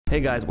Hey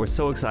guys, we're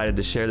so excited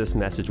to share this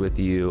message with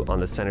you on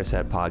the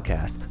Centerset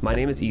podcast. My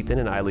name is Ethan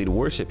and I lead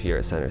worship here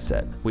at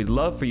Centerset. We'd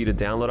love for you to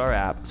download our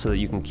app so that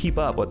you can keep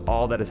up with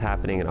all that is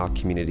happening in our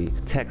community.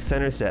 Text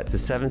Centerset to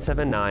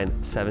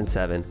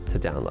 77977 to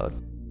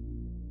download.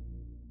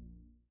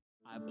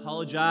 I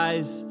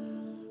apologize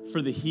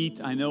for the heat.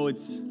 I know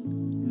it's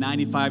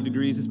 95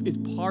 degrees.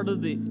 It's part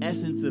of the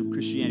essence of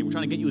Christianity. We're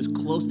trying to get you as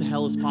close to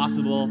hell as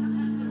possible.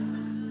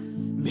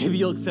 Maybe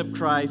you'll accept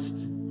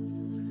Christ.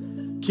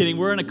 Kidding.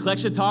 We're in a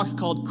collection of talks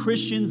called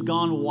Christians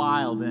Gone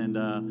Wild.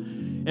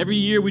 And every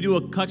year we do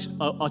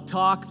a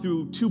talk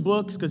through two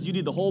books because you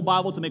need the whole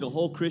Bible to make a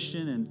whole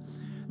Christian. And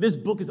this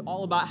book is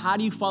all about how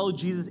do you follow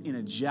Jesus in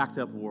a jacked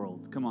up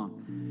world. Come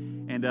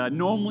on. And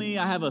normally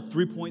I have a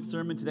 3-point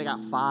sermon. Today I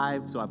got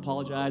 5, so I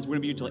apologize. We're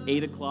going to be here till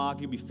 8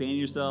 o'clock. You'll be fanning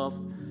yourself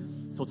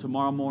till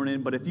tomorrow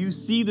morning. But if you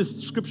see the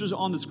scriptures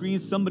on the screen,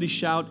 somebody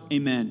shout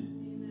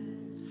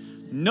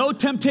amen. No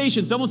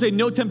temptation. Someone say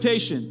no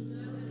temptation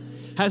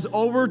has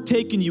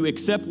overtaken you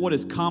except what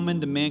is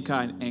common to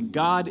mankind, and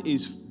God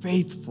is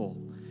faithful.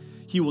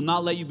 He will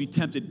not let you be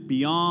tempted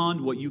beyond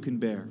what you can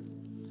bear.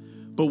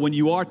 But when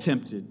you are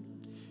tempted,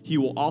 He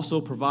will also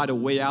provide a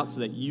way out so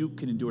that you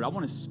can endure it. I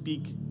want to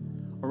speak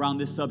around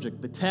this subject,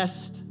 the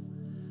test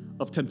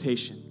of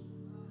temptation.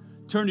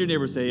 Turn to your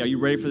neighbor and say, are you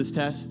ready for this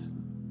test?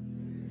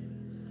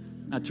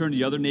 Now turn to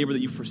the other neighbor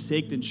that you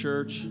forsaked in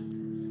church.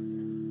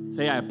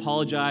 Say, I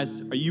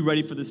apologize. Are you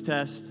ready for this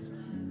test?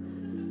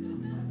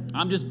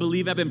 I'm just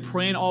believing, I've been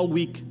praying all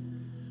week,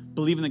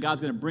 believing that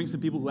God's going to bring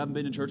some people who haven't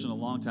been in church in a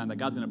long time, that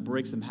God's going to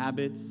break some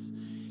habits,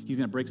 He's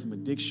going to break some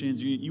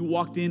addictions. You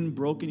walked in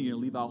broken, you're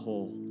going to leave out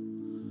whole.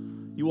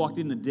 You walked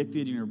in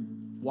addicted, you're going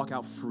to walk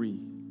out free.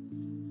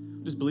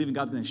 I'm just believing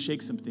God's going to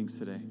shake some things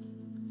today.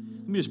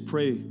 Let me just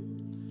pray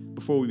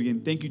before we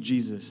begin. Thank you,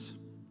 Jesus,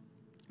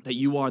 that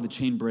you are the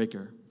chain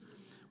breaker.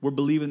 We're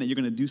believing that you're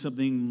going to do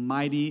something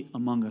mighty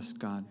among us,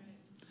 God.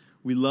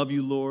 We love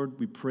you, Lord.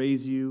 We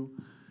praise you.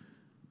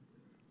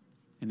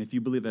 And if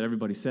you believe that,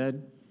 everybody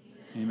said,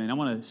 amen. I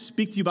want to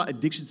speak to you about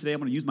addiction today. I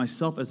want to use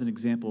myself as an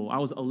example. I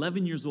was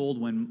 11 years old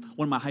when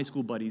one of my high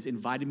school buddies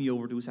invited me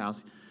over to his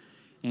house,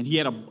 and he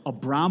had a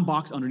brown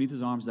box underneath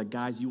his arms that,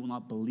 guys, you will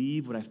not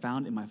believe what I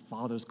found in my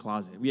father's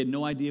closet. We had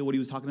no idea what he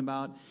was talking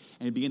about,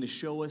 and he began to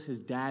show us his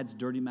dad's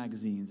dirty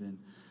magazines. And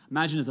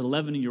imagine as an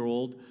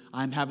 11-year-old,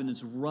 I'm having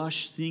this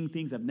rush, seeing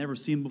things I've never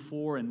seen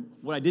before, and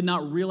what I did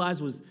not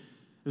realize was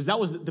that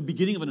was the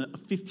beginning of a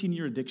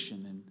 15-year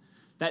addiction. And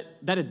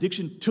that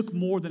addiction took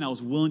more than I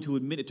was willing to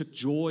admit. It took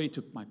joy, it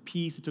took my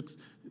peace, it took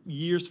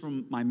years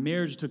from my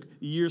marriage, it took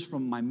years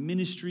from my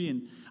ministry.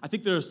 And I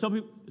think there are some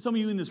of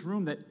you in this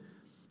room that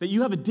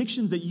you have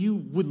addictions that you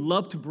would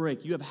love to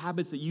break. You have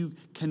habits that you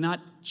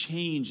cannot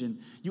change. And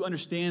you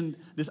understand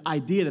this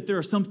idea that there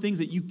are some things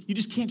that you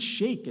just can't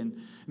shake.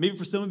 And maybe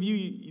for some of you,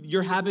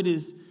 your habit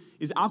is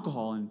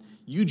alcohol. And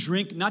you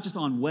drink not just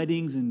on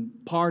weddings and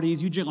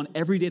parties, you drink on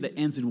every day that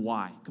ends in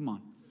Y. Come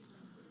on.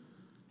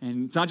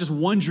 And it's not just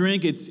one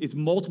drink, it's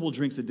multiple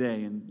drinks a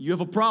day. And you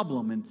have a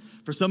problem. And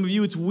for some of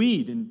you, it's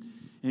weed. And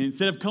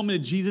instead of coming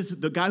to Jesus,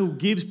 the guy who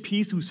gives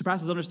peace, who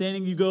surpasses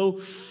understanding, you go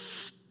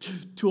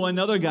to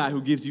another guy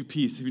who gives you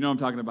peace, if you know what I'm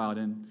talking about.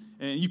 And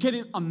you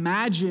can't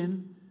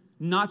imagine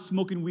not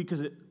smoking weed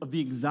because of the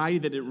anxiety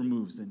that it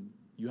removes. And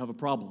you have a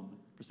problem.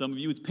 For some of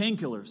you, it's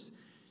painkillers.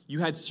 You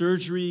had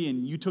surgery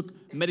and you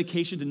took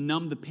medication to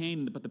numb the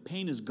pain, but the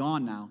pain is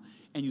gone now.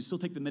 And you still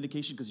take the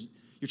medication because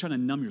you're trying to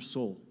numb your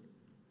soul.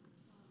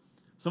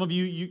 Some of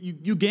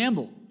you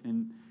gamble,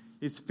 and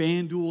it's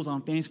FanDuel's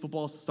on fantasy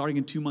football starting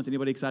in 2 months.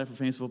 Anybody excited for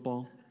fantasy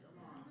football?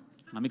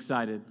 I'm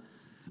excited.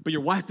 But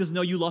your wife doesn't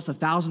know you lost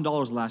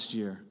 $1,000 last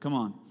year. Come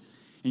on.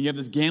 And you have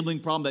this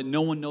gambling problem that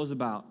no one knows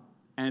about,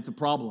 and it's a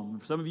problem.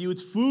 For some of you,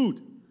 it's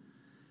food.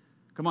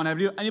 Come on,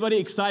 anybody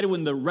excited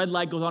when the red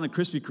light goes on at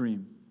Krispy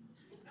Kreme?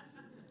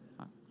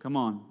 Come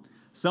on.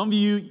 Some of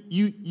you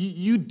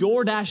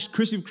DoorDash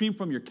Krispy Kreme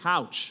from your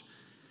couch.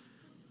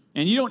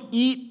 And you don't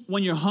eat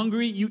when you're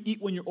hungry, you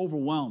eat when you're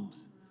overwhelmed.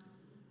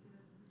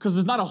 Because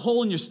there's not a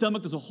hole in your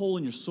stomach, there's a hole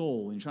in your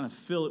soul, and you're trying to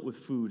fill it with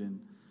food. And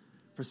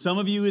for some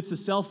of you, it's a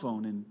cell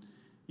phone, and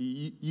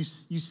you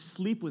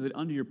sleep with it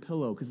under your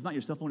pillow, because it's not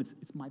your cell phone,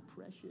 it's my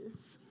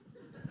precious.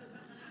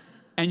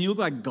 And you look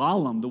like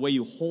Gollum, the way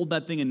you hold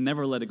that thing and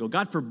never let it go.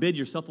 God forbid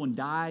your cell phone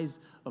dies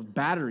of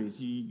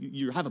batteries.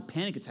 You have a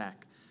panic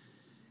attack.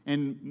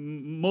 And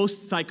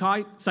most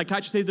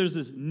psychiatrists say there's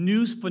this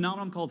new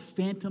phenomenon called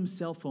phantom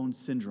cell phone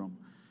syndrome,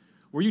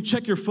 where you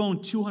check your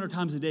phone 200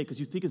 times a day because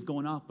you think it's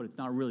going off, but it's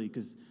not really,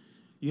 because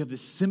you have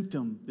this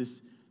symptom,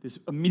 this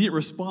immediate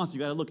response. You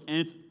got to look, and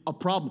it's a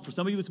problem. For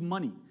some of you, it's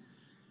money.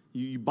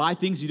 You buy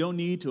things you don't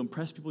need to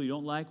impress people you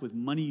don't like with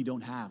money you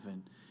don't have.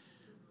 And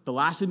the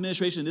last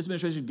administration and this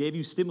administration gave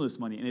you stimulus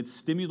money, and it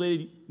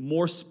stimulated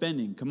more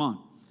spending. Come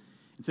on.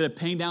 Instead of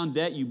paying down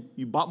debt,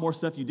 you bought more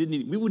stuff you didn't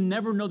need. We would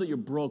never know that you're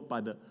broke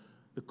by the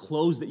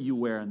clothes that you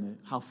wear and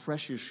how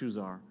fresh your shoes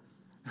are.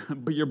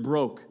 But you're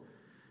broke.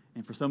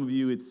 And for some of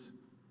you, it's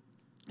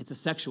a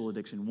sexual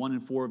addiction. 1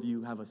 in 4 of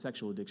you have a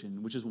sexual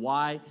addiction, which is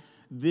why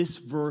This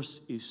verse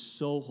is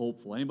so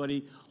hopeful.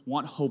 Anybody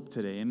want hope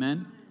today?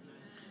 Amen?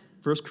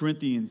 1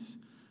 Corinthians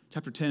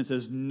chapter 10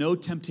 says, no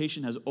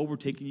temptation has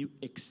overtaken you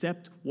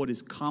except what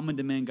is common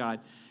to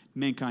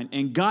mankind.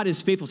 And God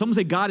is faithful. Someone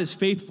say, God is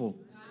faithful.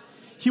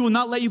 He will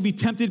not let you be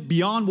tempted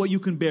beyond what you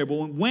can bear.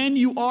 But when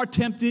you are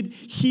tempted,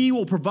 He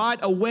will provide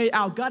a way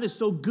out. God is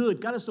so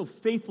good. God is so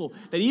faithful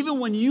that even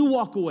when you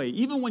walk away,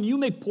 even when you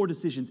make poor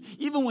decisions,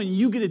 even when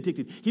you get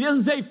addicted, He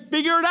doesn't say,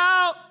 figure it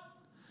out.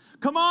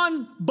 Come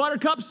on,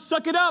 buttercup,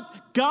 suck it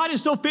up. God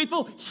is so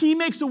faithful. He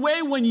makes a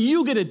way when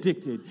you get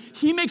addicted.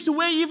 He makes a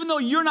way even though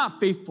you're not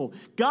faithful.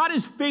 God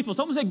is faithful.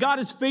 Someone say, God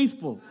is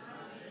faithful.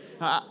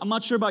 I'm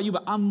not sure about you,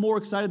 but I'm more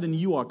excited than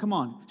you are. Come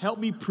on, help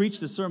me preach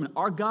the sermon.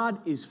 Our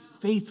God is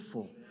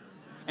faithful,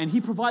 and He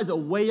provides a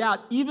way out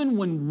even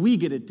when we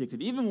get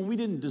addicted, even when we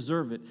didn't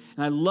deserve it.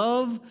 And I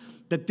love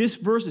that this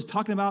verse is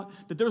talking about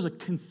that there's a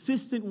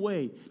consistent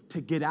way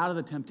to get out of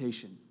the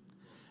temptation.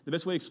 The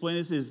best way to explain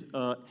this is,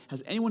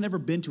 has anyone ever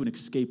been to an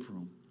escape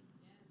room?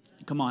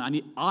 Come on, I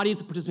need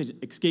audience participation.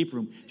 Escape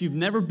room. If you've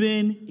never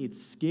been,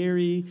 it's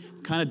scary.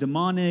 It's kind of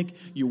demonic.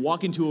 You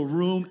walk into a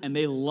room, and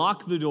they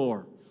lock the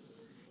door.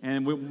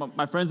 And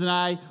my friends and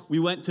I, we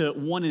went to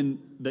one in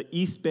the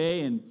East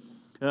Bay, and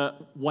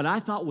what I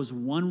thought was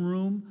one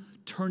room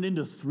turned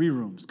into 3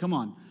 rooms. Come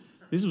on.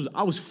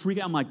 I was freaking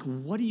out. I'm like,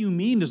 what do you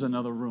mean there's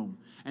another room?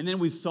 And then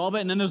we solve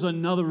it, and then there's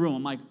another room.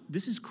 I'm like,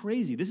 this is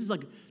crazy. This is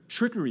like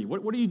trickery.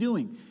 What are you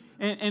doing?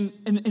 And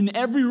in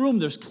every room,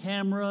 there's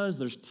cameras,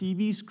 there's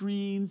TV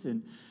screens,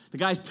 and the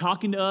guy's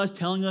talking to us,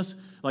 telling us,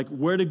 like,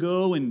 where to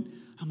go. And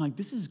I'm like,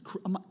 this is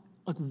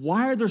like,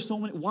 why are there so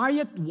many? Why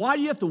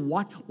do you have to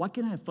watch? Why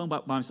can't I have fun by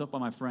myself, by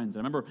my friends?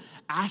 And I remember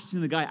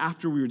asking the guy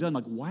after we were done,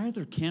 like, why are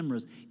there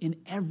cameras in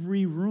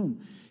every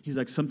room? He's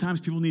like,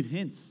 sometimes people need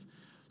hints.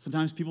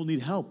 Sometimes people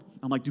need help.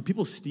 I'm like, do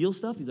people steal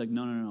stuff? He's like,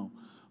 no.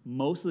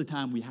 Most of the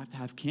time, we have to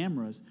have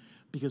cameras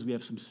because we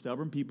have some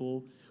stubborn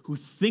people who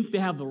think they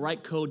have the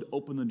right code to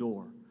open the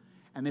door.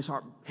 And they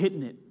start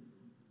hitting it.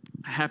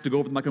 I have to go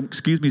over the microphone.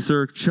 Excuse me,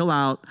 sir. Chill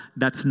out.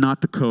 That's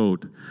not the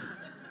code.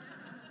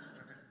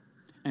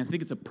 And I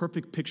think it's a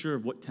perfect picture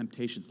of what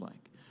temptation's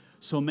like.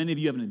 So many of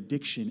you have an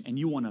addiction, and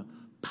you want to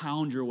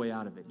pound your way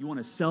out of it. You want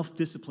to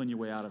self-discipline your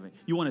way out of it.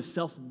 You want to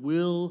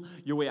self-will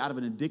your way out of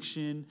an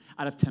addiction,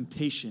 out of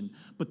temptation.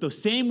 But the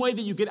same way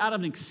that you get out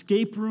of an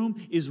escape room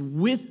is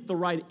with the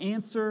right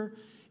answer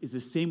is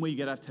the same way you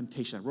get out of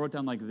temptation. I wrote it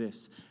down like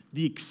this.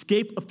 The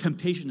escape of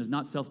temptation is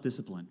not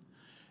self-discipline.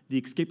 The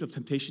escape of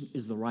temptation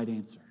is the right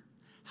answer.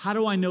 How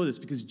do I know this?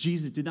 Because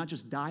Jesus did not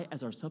just die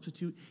as our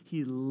substitute.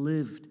 He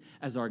lived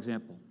as our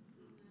example.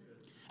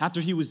 After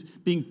he was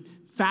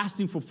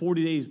fasting for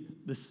 40 days,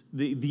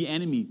 the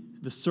enemy,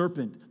 the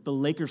serpent, the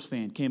Lakers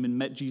fan came and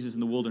met Jesus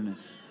in the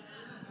wilderness.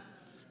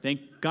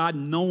 Thank God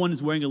no one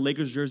is wearing a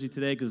Lakers jersey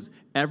today because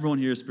everyone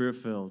here is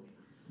Spirit-filled.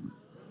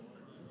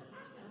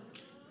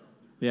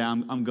 Yeah,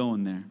 I'm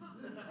going there.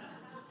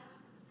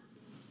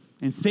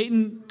 And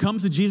Satan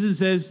comes to Jesus and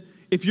says,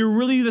 if you're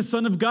really the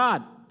Son of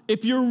God,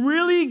 if you're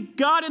really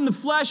God in the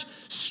flesh,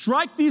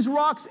 strike these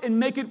rocks and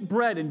make it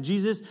bread. And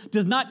Jesus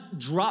does not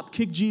drop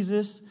kick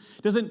Jesus,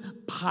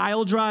 doesn't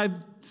pile drive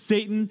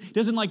Satan,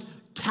 doesn't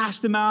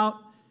cast him out.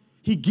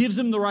 He gives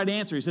him the right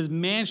answer. He says,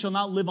 man shall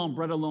not live on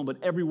bread alone, but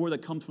every word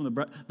that comes from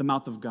the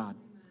mouth of God.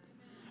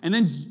 And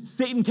then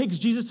Satan takes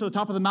Jesus to the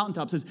top of the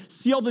mountaintop, says,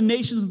 see all the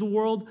nations of the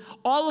world?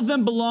 All of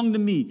them belong to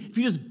me. If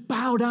you just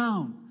bow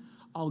down,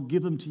 I'll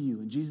give them to you.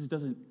 And Jesus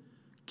doesn't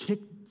kick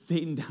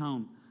Satan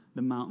down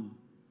the mountain.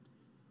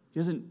 He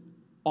doesn't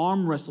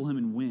arm wrestle him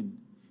and win.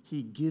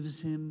 He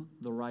gives him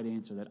the right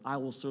answer, that I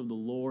will serve the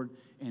Lord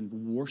and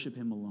worship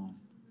him alone.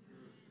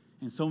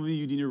 And some of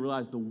you need to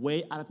realize the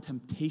way out of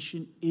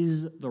temptation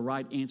is the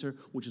right answer,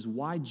 which is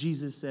why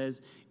Jesus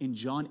says in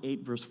John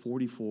 8, verse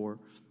 44,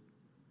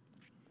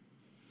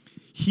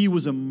 he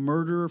was a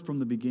murderer from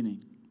the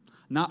beginning,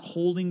 not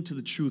holding to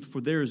the truth,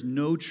 for there is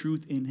no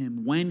truth in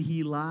him. When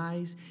he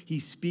lies, he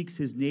speaks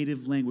his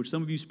native language.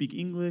 Some of you speak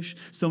English.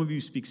 Some of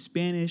you speak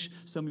Spanish.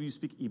 Some of you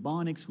speak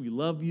Ebonics. We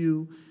love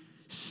you.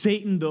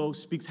 Satan, though,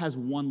 has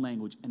one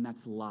language, and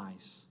that's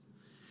lies.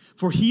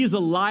 For he is a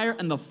liar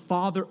and the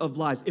father of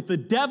lies. If the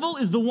devil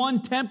is the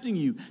one tempting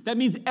you, that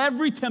means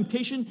every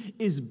temptation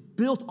is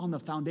built on the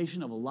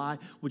foundation of a lie,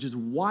 which is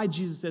why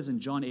Jesus says in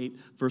John 8,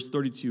 verse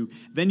 32,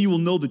 then you will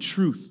know the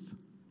truth,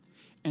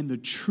 and the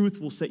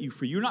truth will set you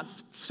free. You're not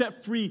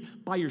set free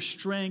by your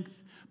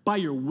strength, by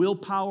your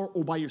willpower,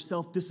 or by your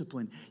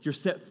self-discipline. You're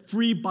set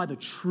free by the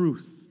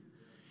truth.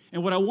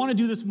 And what I want to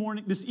do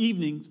this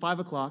evening, it's 5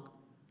 o'clock,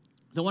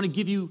 is I want to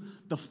give you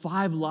the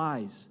 5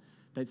 lies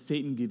that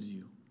Satan gives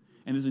you.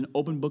 And this is an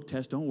open book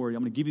test. Don't worry.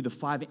 I'm going to give you the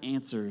 5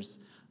 answers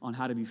on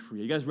how to be free.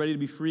 Are you guys ready to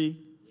be free?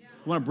 Yeah.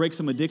 You want to break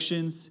some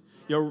addictions?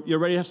 You're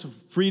ready to have some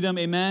freedom?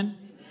 Amen?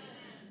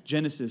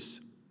 Genesis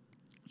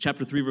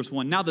chapter 3, verse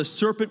 1. Now the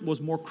serpent was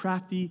more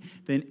crafty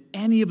than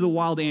any of the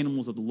wild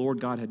animals that the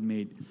Lord God had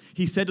made.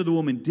 He said to the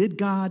woman, did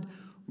God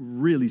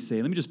really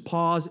say? Let me just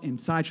pause and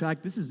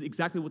sidetrack. This is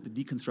exactly what the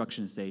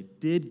deconstructionists say.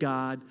 Did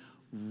God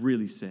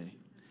really say?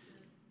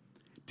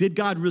 Did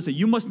God really say,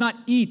 you must not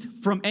eat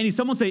from any,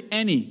 someone say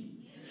any.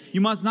 You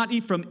must not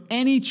eat from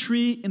any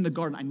tree in the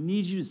garden. I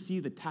need you to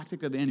see the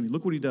tactic of the enemy.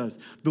 Look what he does.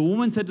 The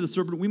woman said to the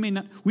serpent, we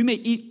may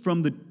eat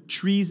from the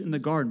trees in the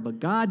garden, but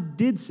God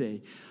did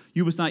say,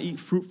 you must not eat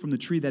fruit from the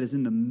tree that is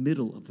in the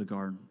middle of the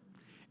garden.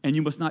 And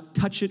you must not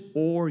touch it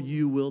or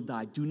you will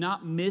die. Do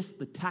not miss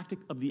the tactic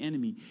of the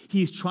enemy.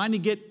 He's trying to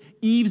get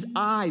Eve's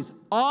eyes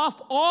off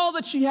all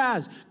that she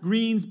has.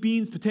 Greens,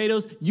 beans,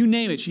 potatoes, you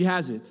name it, she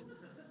has it.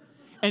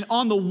 And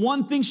on the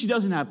one thing she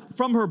doesn't have,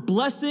 from her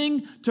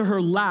blessing to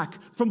her lack,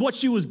 from what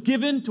she was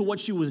given to what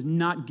she was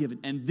not given.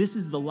 And this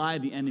is the lie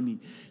of the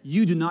enemy.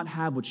 You do not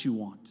have what you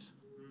want.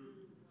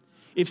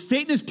 If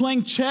Satan is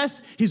playing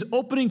chess, his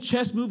opening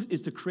chess move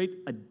is to create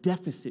a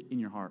deficit in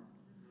your heart.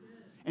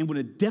 And when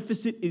a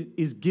deficit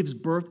gives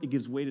birth, it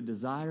gives way to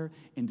desire,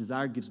 and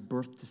desire gives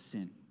birth to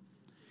sin.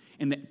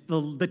 And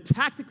the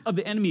tactic of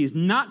the enemy is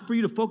not for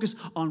you to focus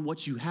on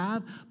what you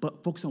have,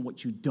 but focus on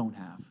what you don't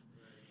have.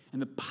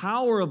 And the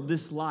power of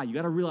this lie, you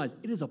got to realize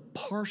it is a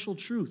partial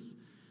truth.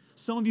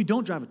 Some of you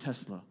don't drive a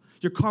Tesla.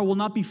 Your car will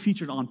not be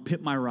featured on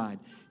Pimp My Ride.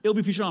 It'll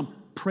be featured on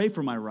Pray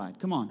for My Ride.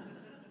 Come on.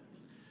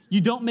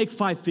 You don't make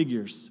 5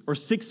 figures or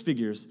 6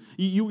 figures.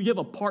 You have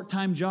a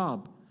part-time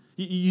job.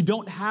 You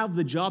don't have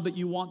the job that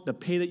you want, the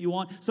pay that you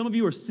want. Some of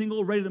you are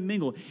single, ready to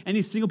mingle.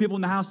 Any single people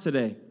in the house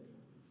today?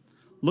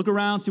 Look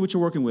around, see what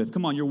you're working with.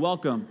 Come on, you're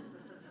welcome.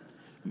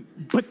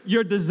 But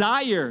your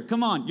desire,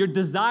 come on, your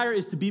desire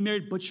is to be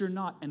married, but you're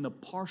not. And the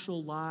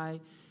partial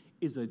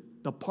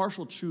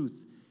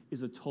truth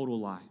is a total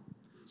lie.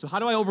 So how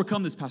do I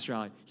overcome this, Pastor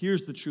Ali?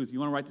 Here's the truth. You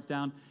want to write this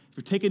down? If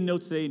you're taking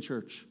notes today in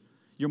church,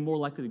 you're more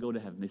likely to go to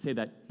heaven. They say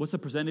that. What's the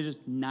percentage?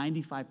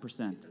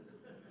 95%.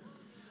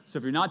 So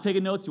if you're not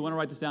taking notes, you want to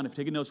write this down. If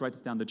you're taking notes, write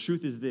this down. The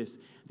truth is this.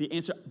 The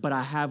answer, but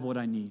I have what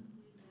I need.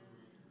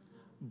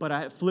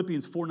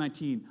 Philippians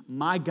 4:19,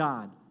 my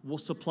God will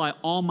supply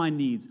all my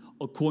needs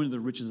according to the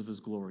riches of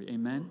his glory.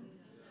 Amen?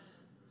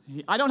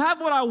 I don't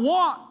have what I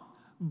want,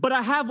 but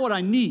I have what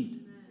I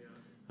need.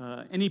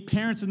 Any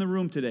parents in the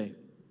room today?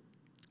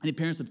 Any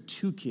parents of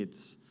 2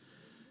 kids?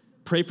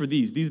 Pray for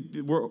these.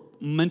 These were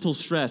mental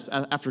stress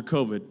after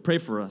COVID. Pray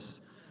for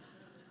us.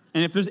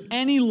 And if there's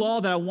any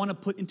law that I want to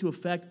put into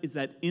effect, is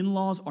that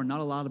in-laws are not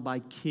allowed to buy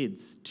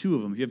kids, 2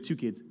 of them, if you have 2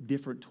 kids,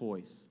 different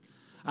toys.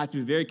 I have to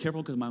be very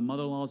careful because my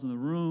mother-in-law is in the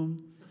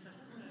room.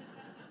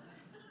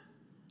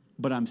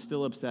 But I'm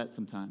still upset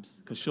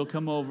sometimes because she'll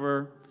come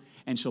over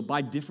and she'll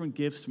buy different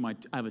gifts for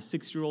I have a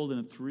 6-year-old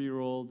and a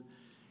 3-year-old.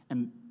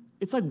 And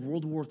it's like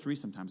World War III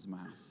sometimes in my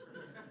house.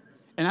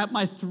 And at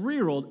my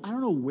 3-year-old, I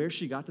don't know where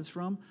she got this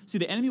from. See,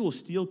 the enemy will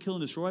steal, kill,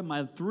 and destroy.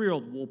 My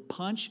 3-year-old will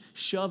punch,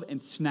 shove,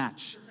 and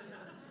snatch.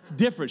 It's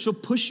different. She'll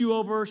push you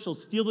over. She'll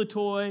steal the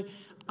toy.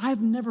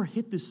 I've never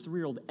hit this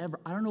 3-year-old ever.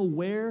 I don't know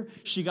where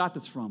she got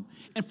this from.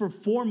 And for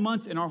 4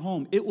 months in our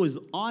home, it was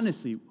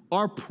honestly,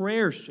 our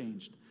prayers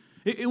changed.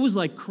 It was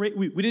like crazy.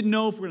 We didn't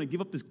know if we were going to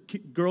give up this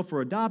girl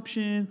for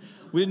adoption.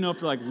 We didn't know if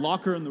to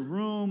lock her in the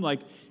room.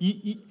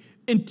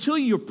 Until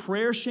your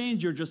prayers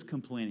change, you're just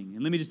complaining.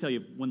 And let me just tell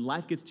you, when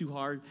life gets too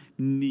hard,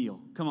 kneel.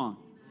 Come on.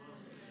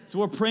 So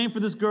we're praying for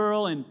this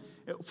girl, and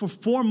for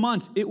 4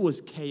 months, it was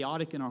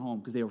chaotic in our home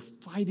because they were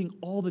fighting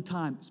all the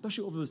time,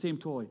 especially over the same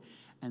toy.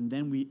 And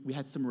then we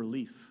had some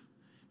relief.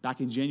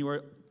 Back in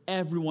January,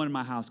 everyone in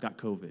my house got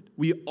COVID.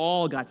 We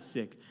all got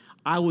sick.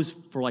 I was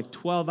for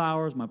 12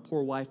 hours, my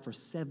poor wife for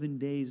 7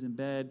 days in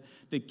bed,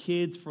 the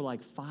kids for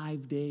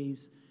 5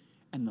 days,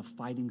 and the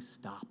fighting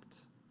stopped.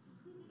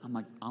 I'm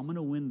like, I'm going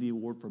to win the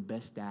award for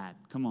best dad.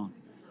 Come on.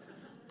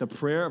 The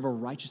prayer of a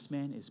righteous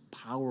man is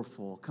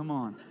powerful. Come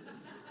on.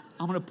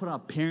 I'm going to put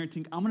out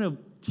parenting. I'm going to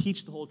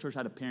teach the whole church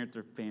how to parent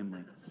their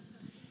family.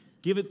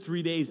 Give it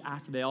 3 days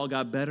after they all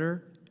got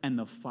better, and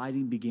the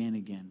fighting began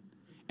again.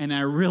 And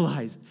I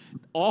realized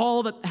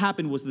all that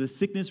happened was the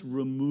sickness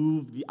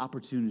removed the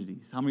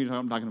opportunities. How many know what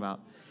I'm talking about?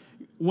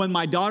 When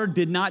my daughter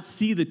did not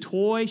see the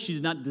toy, she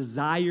did not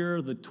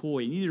desire the toy.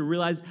 You need to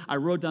realize, I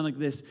wrote down like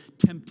this,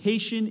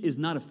 temptation is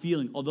not a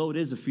feeling, although it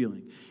is a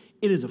feeling.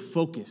 It is a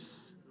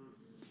focus.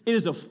 It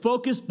is a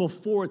focus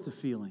before it's a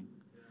feeling.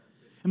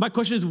 And my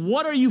question is,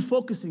 what are you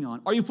focusing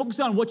on? Are you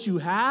focusing on what you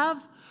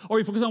have, or are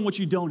you focusing on what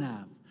you don't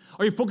have?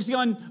 Are you focusing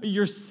on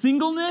your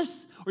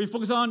singleness? Or are you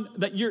focused on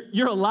that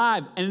you're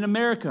alive and in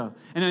America?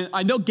 And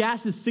I know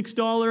gas is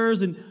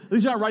 $6, and at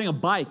least you're not riding a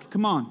bike.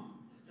 Come on.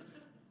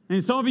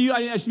 And some of you,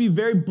 I should be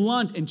very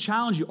blunt and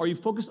challenge you. Are you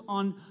focused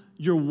on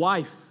your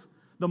wife,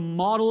 the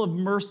model of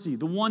mercy,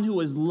 the one who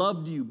has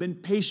loved you, been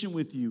patient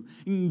with you,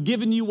 and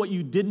given you what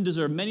you didn't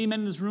deserve? Many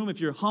men in this room,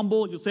 if you're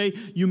humble, you'll say,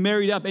 you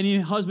married up. Any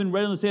husband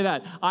ready to say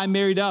that? I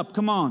married up.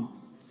 Come on.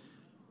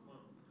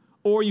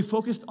 Or are you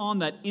focused on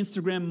that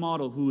Instagram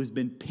model who has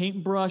been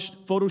paintbrushed,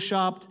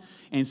 photoshopped,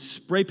 and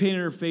spray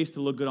painted her face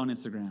to look good on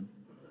Instagram?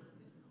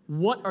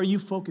 What are you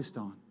focused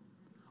on?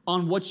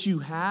 On what you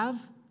have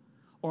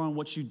or on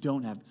what you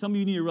don't have? Some of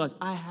you need to realize,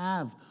 I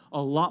have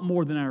a lot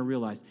more than I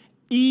realized.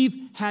 Eve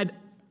had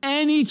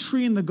any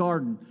tree in the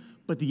garden,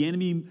 but the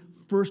enemy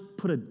first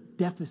put a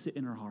deficit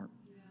in her heart.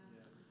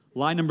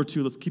 Lie number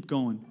 2, let's keep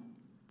going.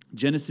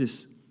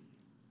 Genesis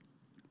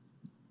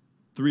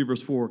 3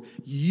 verse 4,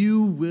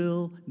 you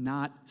will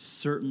not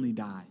certainly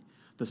die,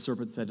 the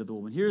serpent said to the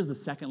woman. Here's the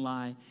second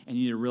lie, and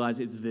you need to realize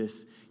it's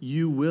this.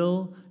 You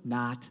will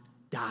not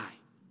die.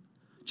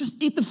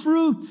 Just eat the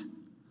fruit.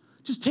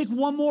 Just take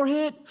one more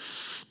hit.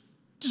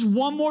 Just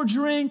one more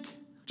drink.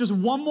 Just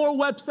one more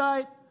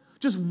website.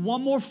 Just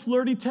one more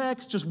flirty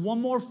text. Just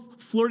one more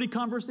flirty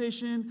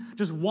conversation.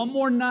 Just one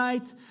more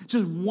night.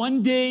 Just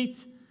one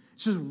date.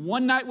 Just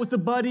one night with the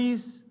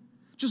buddies.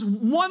 Just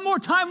one more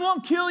time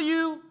won't kill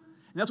you.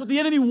 And that's what the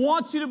enemy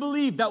wants you to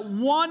believe, that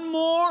one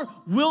more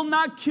will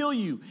not kill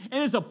you.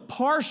 And it's a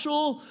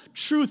partial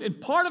truth.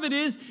 And part of it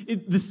is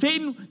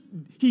Satan,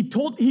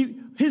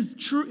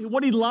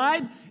 what he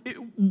lied,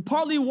 it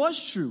partly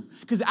was true.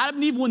 Because Adam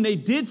and Eve, when they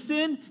did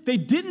sin, they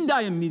didn't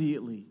die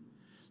immediately.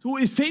 So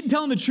is Satan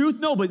telling the truth?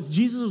 No, but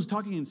Jesus was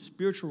talking in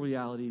spiritual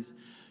realities.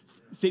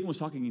 Satan was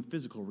talking in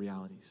physical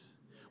realities.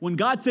 When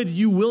God said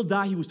you will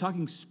die, he was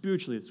talking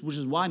spiritually, which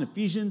is why in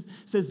Ephesians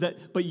says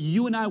that, but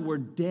you and I were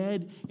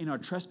dead in our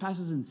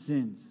trespasses and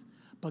sins,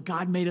 but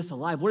God made us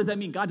alive. What does that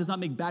mean? God does not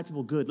make bad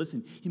people good.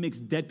 Listen, he makes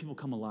dead people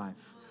come alive.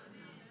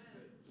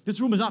 This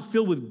room is not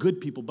filled with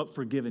good people, but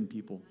forgiven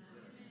people.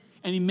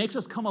 And he makes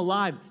us come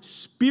alive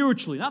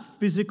spiritually, not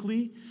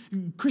physically.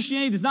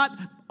 Christianity is not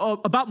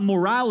about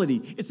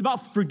morality. It's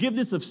about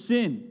forgiveness of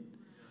sin.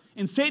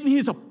 And Satan, he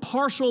is a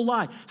partial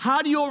lie.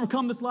 How do you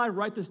overcome this lie?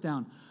 Write this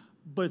down.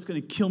 But it's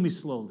going to kill me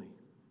slowly.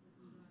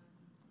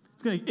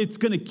 It's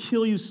going to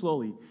kill you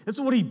slowly. That's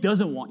what he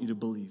doesn't want you to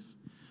believe.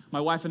 My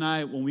wife and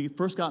I, when we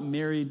first got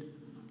married,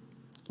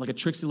 like a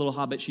tricksy little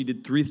hobbit, she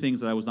did 3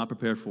 things that I was not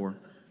prepared for.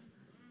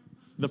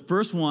 The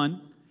first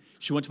one,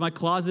 she went to my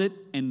closet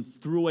and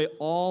threw away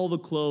all the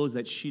clothes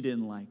that she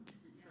didn't like.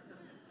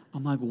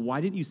 I'm like,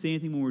 why didn't you say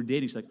anything when we were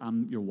dating? She's like,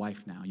 I'm your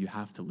wife now. You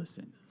have to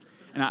listen.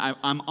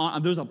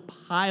 And there's a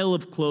pile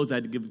of clothes I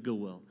had to give to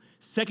Goodwill.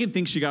 Second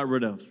thing she got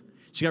rid of.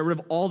 She got rid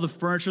of all the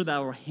furniture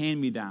that were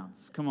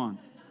hand-me-downs. Come on.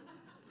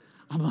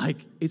 I'm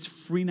like, it's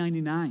free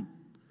 $99.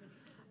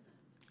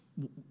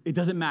 It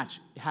doesn't match.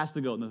 It has to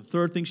go. And the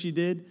third thing she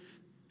did,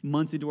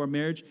 months into our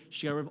marriage,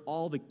 she got rid of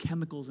all the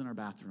chemicals in our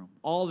bathroom,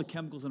 all the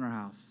chemicals in our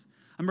house.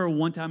 I remember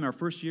one time in our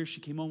first year, she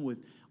came home with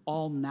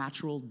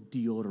all-natural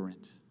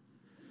deodorant.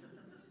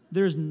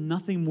 There's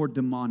nothing more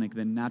demonic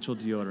than natural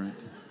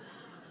deodorant.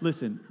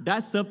 Listen,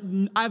 that stuff,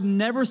 I've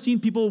never seen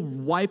people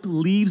wipe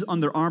leaves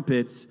on their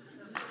armpits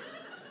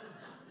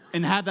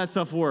and have that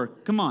stuff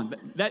work. Come on.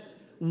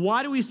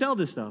 Why do we sell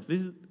this stuff?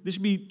 This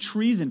should be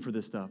treason for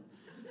this stuff.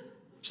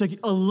 She's like,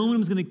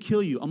 aluminum's going to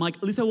kill you. I'm like,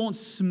 at least I won't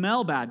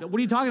smell bad. What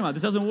are you talking about?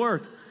 This doesn't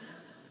work.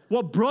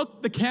 What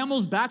broke the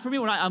camel's back for me,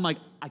 I'm like,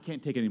 I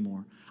can't take it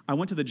anymore. I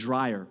went to the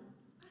dryer,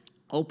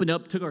 opened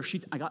up, took our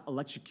sheets. I got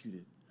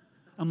electrocuted.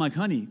 I'm like,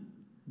 honey,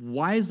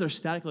 why is there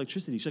static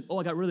electricity? She's like, oh,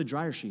 I got rid of the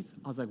dryer sheets.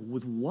 I was like,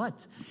 with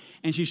what?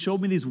 And she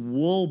showed me these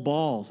wool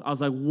balls. I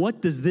was like,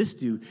 what does this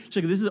do? She's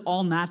like, this is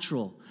all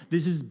natural.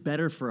 This is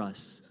better for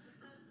us.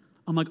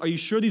 I'm like, are you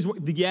sure these work?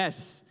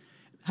 Yes.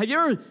 Have you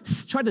ever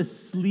tried to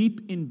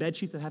sleep in bed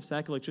sheets that have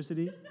static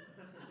electricity?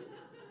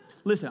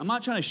 Listen, I'm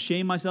not trying to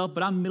shame myself,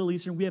 but I'm Middle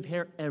Eastern. We have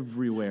hair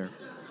everywhere.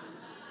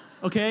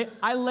 Okay?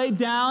 I laid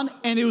down,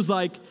 and it was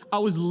like I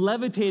was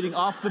levitating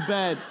off the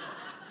bed.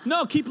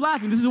 No, keep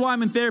laughing. This is why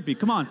I'm in therapy.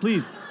 Come on,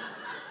 please.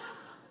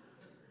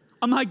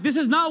 I'm like, this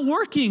is not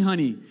working,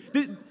 honey.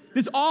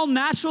 This all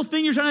natural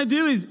thing you're trying to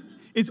do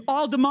is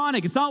all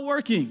demonic. It's not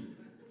working.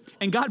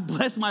 And God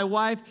bless my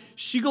wife.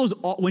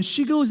 When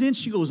she goes in,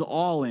 she goes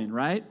all in,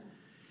 right?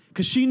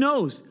 Because she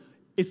knows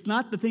it's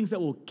not the things that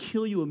will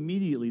kill you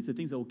immediately. It's the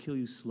things that will kill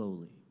you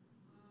slowly.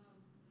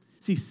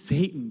 See,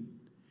 Satan,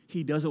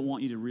 he doesn't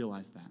want you to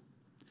realize that.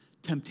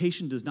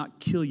 Temptation does not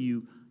kill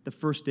you the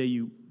first day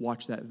you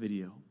watch that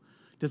video.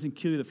 It doesn't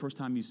kill you the first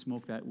time you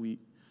smoke that weed,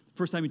 the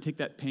first time you take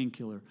that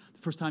painkiller,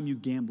 the first time you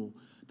gamble.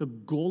 The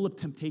goal of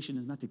temptation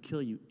is not to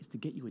kill you, it's to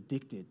get you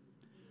addicted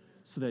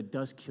so that it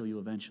does kill you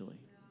eventually.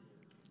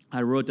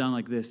 I wrote down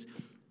like this.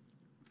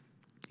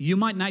 You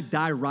might not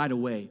die right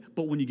away,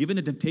 but when you give in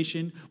to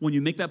temptation, when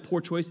you make that poor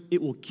choice, it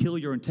will kill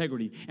your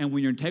integrity. And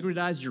when your integrity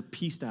dies, your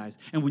peace dies.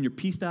 And when your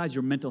peace dies,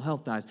 your mental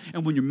health dies.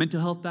 And when your mental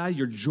health dies,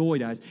 your joy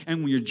dies. And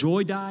when your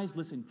joy dies,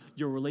 listen,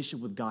 your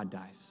relationship with God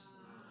dies.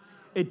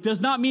 It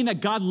does not mean that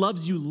God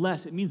loves you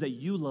less. It means that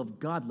you love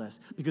God less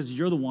because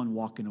you're the one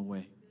walking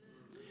away.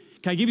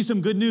 Can I give you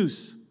some good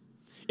news?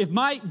 If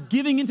my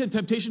giving into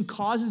temptation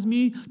causes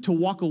me to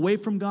walk away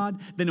from God,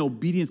 then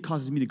obedience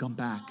causes me to come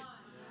back.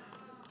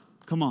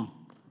 Come on.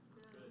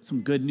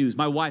 Some good news.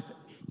 My wife,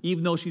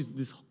 even though she's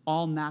this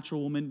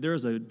all-natural woman,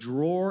 there's a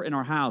drawer in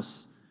our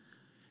house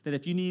that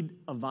if you need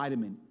a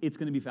vitamin, it's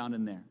going to be found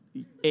in there.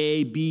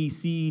 A, B,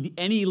 C, D,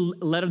 any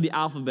letter of the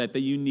alphabet that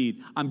you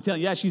need. I'm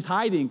telling you, yeah, she's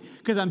hiding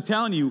because I'm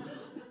telling you,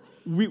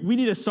 we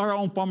need to start our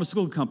own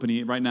pharmaceutical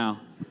company right now.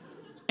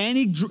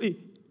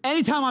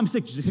 Anytime I'm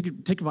sick,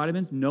 take your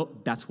vitamins? No,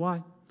 that's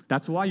why.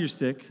 That's why you're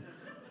sick.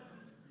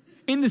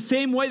 In the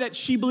same way that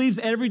she believes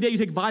every day you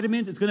take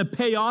vitamins, it's going to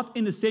pay off.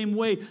 In the same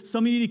way,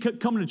 some of you need to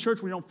come into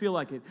church when you don't feel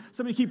like it.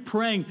 Some of you keep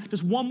praying,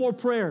 just one more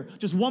prayer,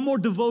 just one more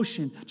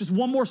devotion, just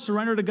one more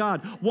surrender to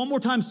God, one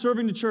more time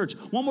serving the church,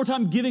 one more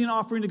time giving an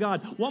offering to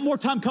God, one more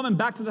time coming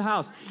back to the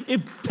house.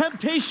 If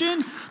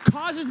temptation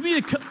causes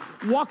me to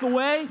walk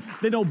away,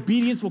 then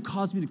obedience will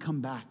cause me to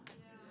come back.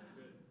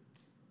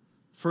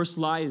 First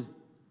lie is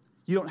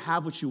you don't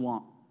have what you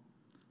want.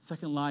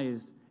 Second lie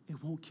is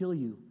it won't kill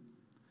you.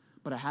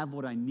 But I have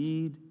what I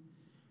need,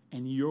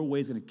 and your way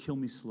is going to kill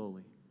me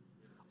slowly.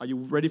 Are you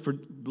ready for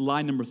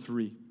lie number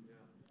 3?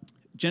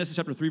 Genesis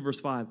chapter 3, verse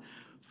 5.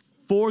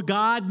 For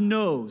God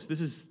knows, this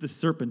is the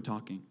serpent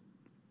talking.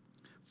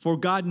 For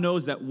God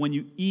knows that when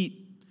you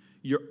eat,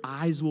 your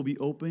eyes will be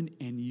open,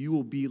 and you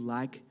will be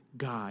like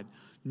God,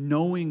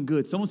 knowing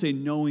good. Someone say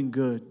knowing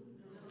good.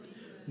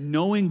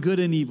 Knowing good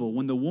and evil.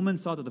 When the woman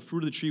saw that the fruit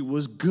of the tree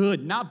was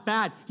good, not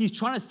bad. He's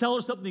trying to sell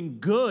her something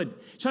good.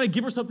 He's trying to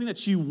give her something that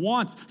she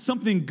wants,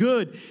 something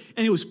good.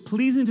 And it was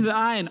pleasing to the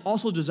eye and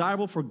also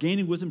desirable for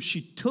gaining wisdom.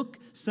 She took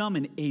some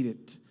and ate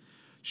it.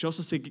 She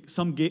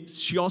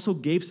also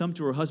gave some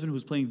to her husband who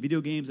was playing video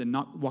games and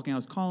not walking out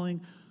his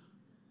calling.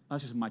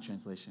 That's just my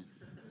translation.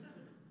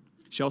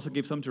 She also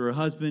gave some to her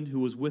husband who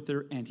was with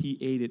her, and he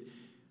ate it.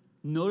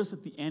 Notice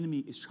that the enemy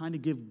is trying to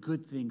give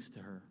good things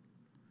to her.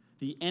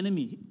 The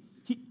enemy,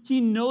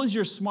 he knows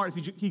you're smart.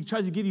 If he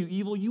tries to give you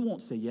evil, you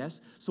won't say yes.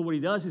 So what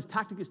he does, his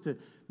tactic is to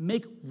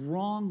make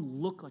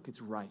wrong look like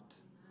it's right.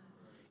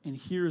 And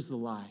here's the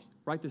lie.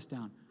 Write this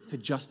down. To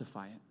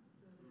justify it.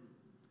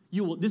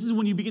 This is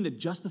when you begin to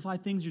justify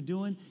things you're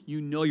doing, you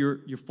know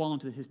you're falling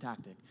to his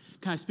tactic.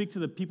 Can I speak to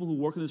the people who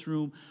work in this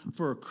room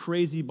for a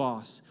crazy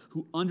boss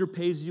who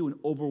underpays you and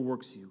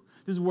overworks you?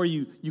 This is where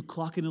you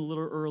clock in a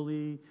little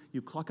early,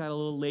 you clock out a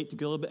little late to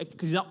get a little bit,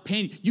 because he's not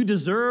paying you. You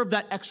deserve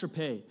that extra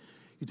pay.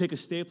 You take a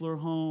stapler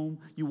home,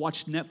 you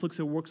watch Netflix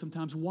at work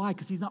sometimes. Why?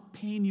 Because he's not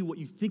paying you what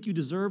you think you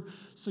deserve,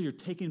 so you're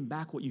taking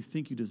back what you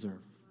think you deserve.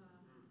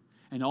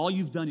 And all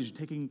you've done is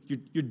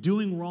you're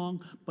doing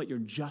wrong, but you're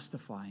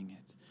justifying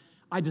it.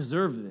 I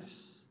deserve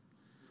this.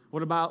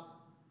 What about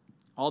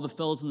all the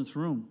fellas in this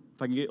room?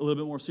 If I can get a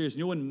little bit more serious.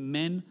 You know when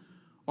men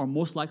are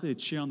most likely to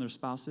cheat on their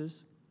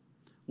spouses?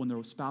 When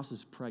their spouse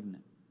is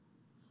pregnant.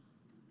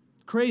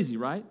 Crazy,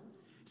 right?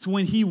 It's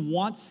when he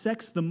wants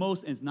sex the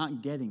most and is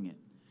not getting it.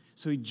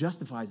 So he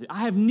justifies it.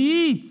 I have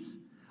needs.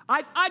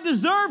 I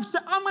deserve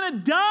sex. I'm going to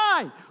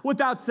die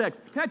without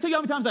sex. Can I tell you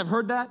how many times I've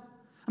heard that?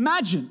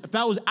 Imagine if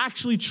that was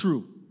actually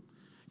true.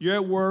 You're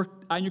at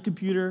work, on your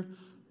computer.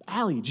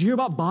 Allie, did you hear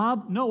about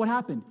Bob? No, what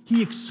happened?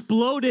 He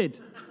exploded.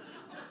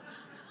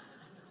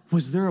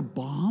 Was there a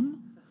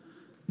bomb?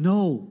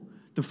 No.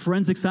 The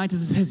forensic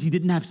scientist says he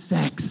didn't have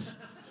sex.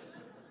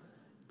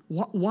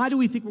 Why do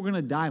we think we're going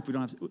to die if we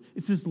don't have sex?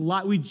 It's this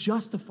lie. We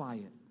justify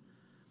it.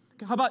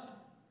 How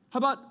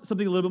about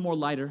something a little bit more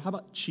lighter? How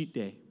about cheat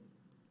day?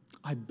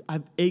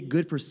 I've ate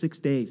good for 6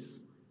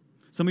 days.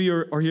 Some of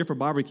you are here for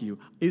barbecue.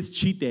 It's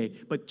cheat day,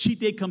 but cheat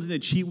day comes into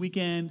cheat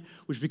weekend,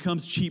 which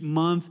becomes cheat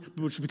month,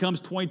 which becomes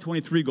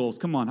 2023 goals.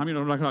 Come on, how many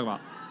know what I'm talking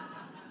about?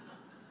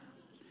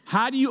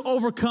 How do you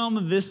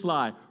overcome this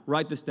lie?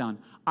 Write this down.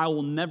 I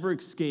will never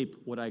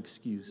escape what I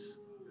excuse.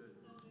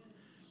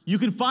 You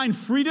can find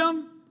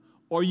freedom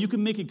or you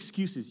can make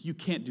excuses. You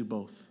can't do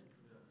both.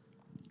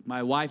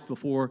 My wife,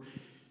 before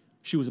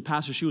she was a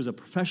pastor, she was a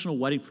professional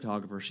wedding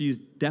photographer. She's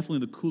definitely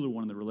the cooler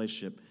one in the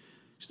relationship.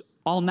 She's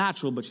all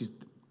natural, but she's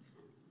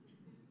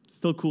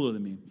still cooler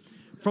than me.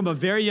 From a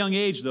very young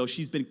age, though,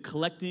 she's been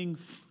collecting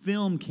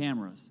film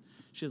cameras.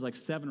 She has like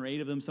 7 or 8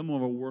 of them. Some of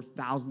them are worth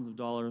thousands of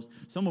dollars.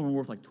 Some of them are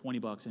worth like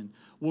 $20. And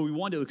what we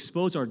wanted to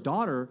expose our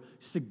daughter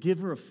is to give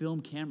her a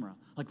film camera.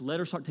 Like let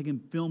her start taking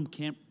film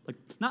like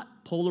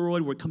not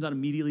Polaroid where it comes out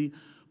immediately,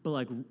 but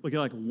like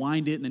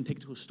wind it and then take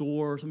it to a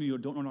store. Some of you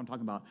don't know what I'm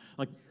talking about.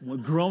 Like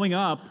growing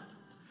up,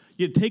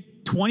 you'd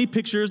take 20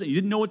 pictures and you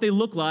didn't know what they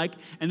looked like,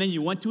 and then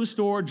you went to a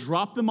store,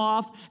 dropped them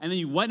off, and then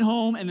you went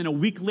home, and then a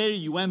week later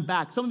you went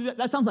back. Some of you,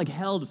 that sounds like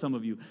hell to some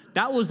of you.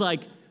 That was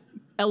like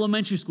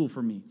elementary school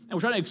for me. And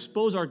we're trying to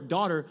expose our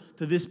daughter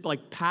to this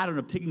like pattern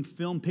of taking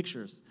film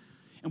pictures.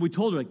 And we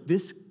told her, like,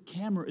 this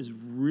camera is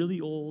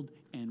really old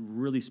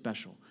and really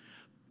special.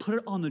 Put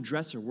it on the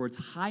dresser where it's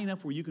high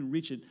enough where you can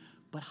reach it,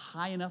 but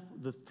high enough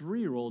the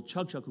 3-year-old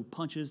Chug who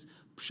punches,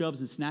 shoves,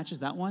 and snatches,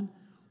 that one,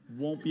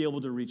 won't be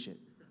able to reach it.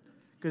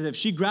 Because if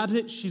she grabs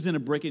it, she's going to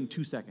break it in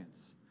 2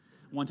 seconds.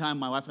 One time,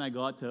 my wife and I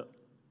go out to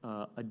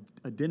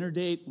a dinner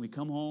date. We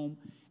come home,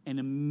 and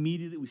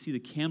immediately we see the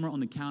camera on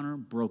the counter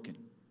broken.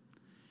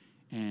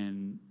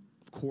 And,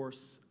 of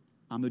course,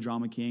 I'm the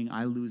drama king.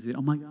 I lose it.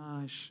 Oh, my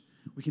gosh.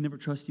 We can never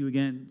trust you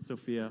again,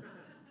 Sophia.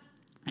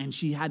 And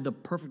she had the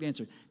perfect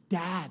answer.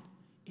 Dad,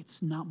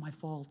 it's not my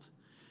fault.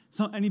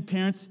 So any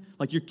parents,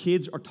 like your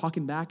kids are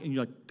talking back, and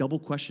you're like double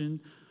question,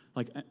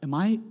 like, am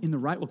I in the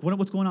right? Like,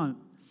 what's going on?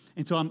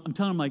 And so I'm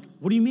telling him, like,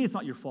 what do you mean it's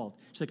not your fault?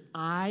 She's like,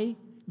 I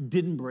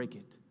didn't break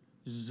it.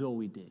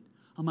 Zoe did.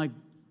 I'm like,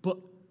 but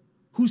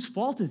whose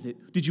fault is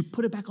it? Did you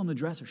put it back on the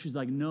dresser? She's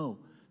like, no.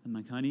 I'm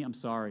like, honey, I'm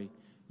sorry.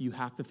 You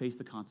have to face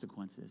the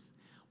consequences.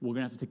 we're going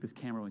to have to take this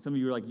camera away. Some of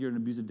you are like, you're an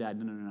abusive dad.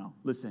 No.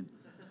 Listen.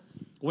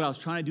 What I was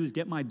trying to do is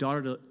get my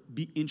daughter to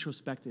be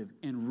introspective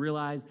and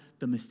realize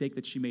the mistake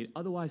that she made.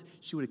 Otherwise,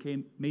 she would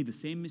have made the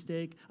same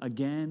mistake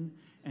again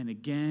and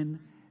again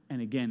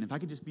and again. If I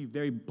could just be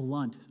very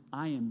blunt,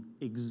 I am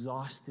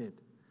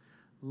exhausted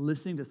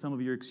listening to some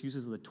of your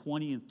excuses of the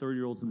 20 and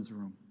 30-year-olds in this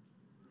room.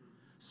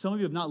 Some of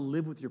you have not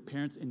lived with your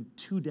parents in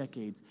 2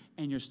 decades,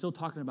 and you're still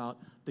talking about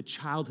the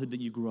childhood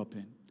that you grew up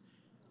in.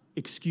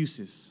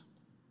 Excuses.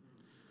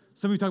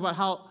 Some of you talk about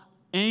how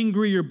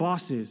angry your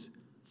boss is.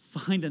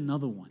 Find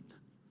another one.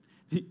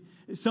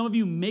 Some of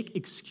you make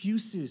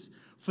excuses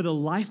for the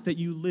life that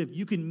you live.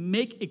 You can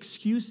make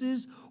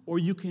excuses or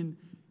you can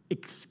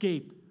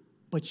escape,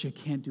 but you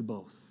can't do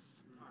both.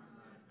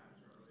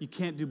 You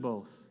can't do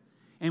both.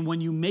 And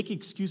when you make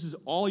excuses,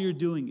 all you're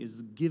doing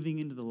is giving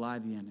into the lie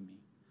of the enemy.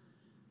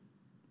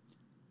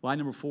 Lie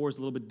number 4 is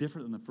a little bit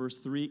different than the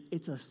first 3.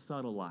 It's a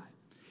subtle lie.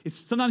 It's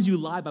sometimes you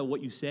lie by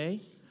what you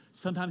say.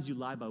 Sometimes you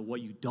lie by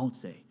what you don't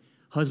say.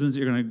 Husbands,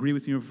 you're going to agree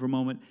with me for a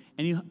moment.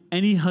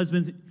 Any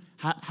husbands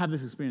have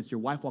this experience. Your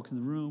wife walks in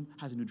the room,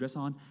 has a new dress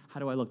on. How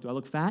do I look? Do I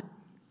look fat?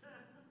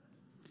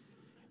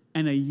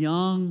 And a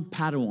young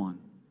Padawan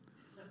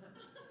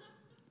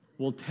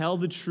will tell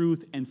the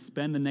truth and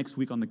spend the next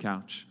week on the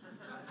couch.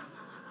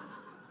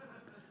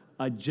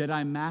 A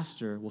Jedi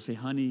Master will say,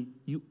 honey,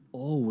 you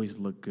always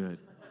look good.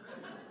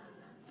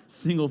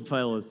 Single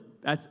fellas,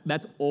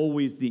 that's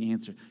always the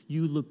answer.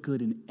 You look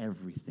good in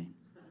everything.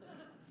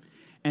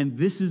 And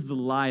this is the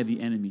lie of the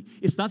enemy.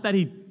 It's not that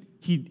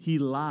he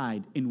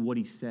lied in what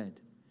he said.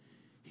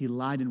 He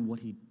lied in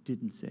what he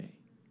didn't say.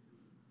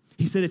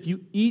 He said, if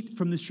you eat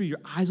from this tree,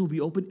 your eyes will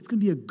be open. It's going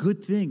to be a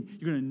good thing.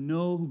 You're going to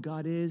know who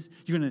God is.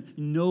 You're going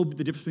to know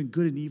the difference between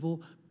good and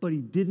evil. But he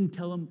didn't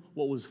tell him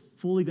what was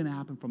fully going to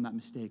happen from that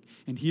mistake.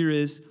 And here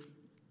is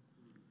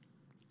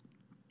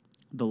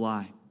the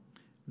lie.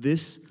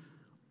 This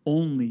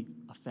only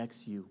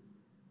affects you.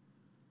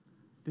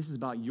 This is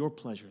about your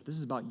pleasure. This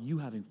is about you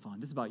having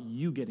fun. This is about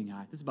you getting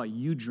high. This is about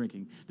you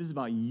drinking. This is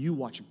about you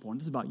watching porn.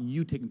 This is about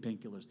you taking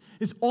painkillers.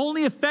 This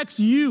only affects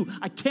you.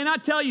 I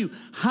cannot tell you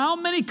how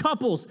many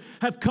couples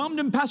have come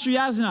to Pastor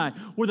Yaz and I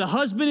where the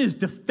husband is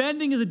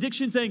defending his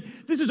addiction, saying,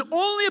 this is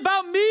only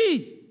about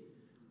me.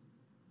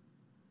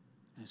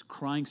 And his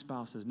crying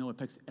spouse says, no, it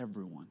affects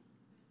everyone.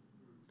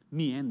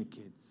 Me and the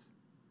kids.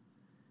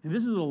 And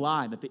this is the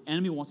lie that the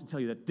enemy wants to tell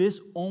you, that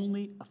this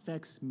only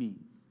affects me.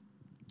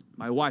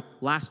 My wife,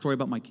 last story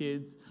about my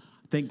kids.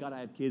 Thank God I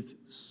have kids.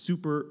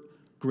 Super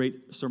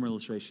great sermon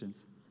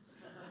illustrations.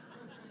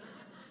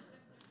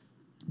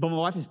 But my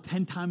wife is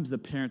 10 times the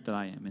parent that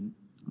I am. And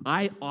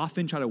I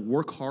often try to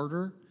work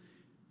harder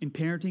in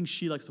parenting.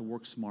 She likes to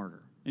work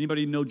smarter.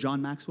 Anybody know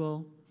John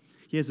Maxwell?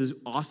 He has this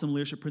awesome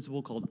leadership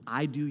principle called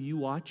I do, you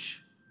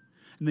watch.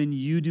 And then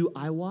you do,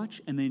 I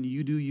watch. And then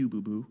you do, you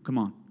boo-boo. Come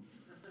on.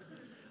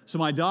 So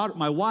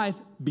my wife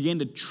began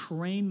to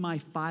train my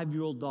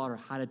 5-year-old daughter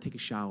how to take a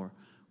shower.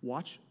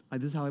 Watch,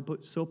 this is how I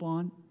put soap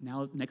on.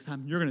 Now, next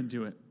time, you're going to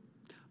do it.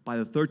 By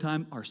the 3rd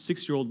time, our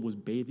 6-year-old was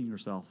bathing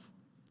herself.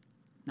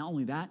 Not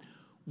only that,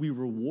 we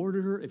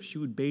rewarded her if she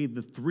would bathe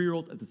the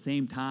 3-year-old at the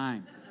same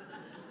time.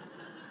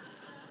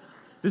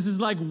 This is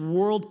like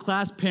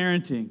world-class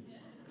parenting.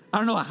 I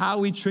don't know how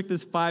we tricked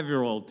this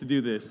 5-year-old to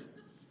do this.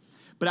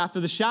 But after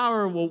the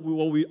shower, what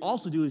we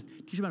also do is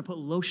teach them how to put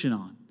lotion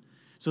on.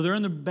 So they're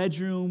in the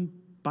bedroom,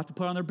 about to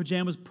put on their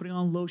pajamas, putting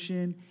on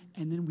lotion,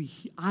 and then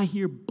I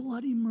hear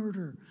bloody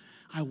murder.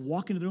 I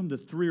walk into the room, the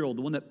 3-year-old,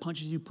 the one that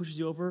punches you, pushes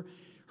you over,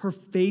 her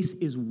face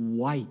is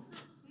white.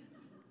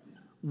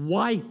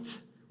 White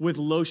with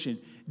lotion.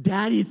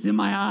 Daddy, it's in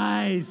my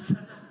eyes.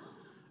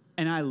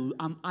 And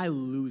I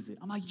lose it.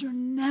 I'm like, you're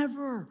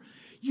never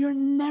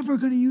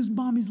going to use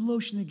mommy's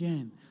lotion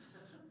again.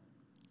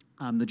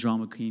 I'm the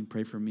drama queen,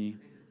 pray for me.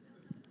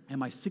 And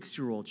my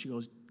 6-year-old, she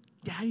goes,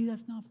 Daddy,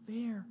 that's not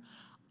fair.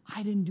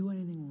 I didn't do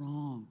anything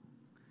wrong.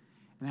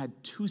 And I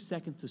had 2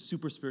 seconds to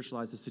super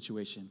spiritualize the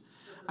situation.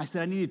 I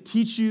said, I need to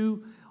teach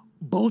you,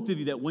 both of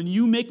you, that when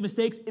you make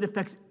mistakes, it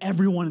affects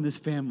everyone in this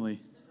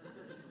family.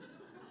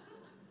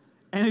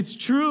 And it's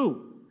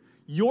true.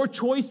 Your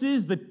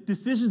choices, the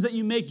decisions that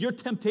you make, your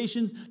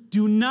temptations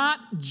do not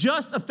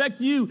just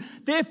affect you.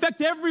 They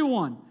affect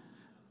everyone.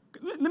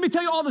 Let me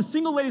tell you, all the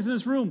single ladies in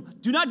this room,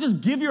 do not just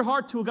give your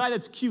heart to a guy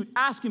that's cute.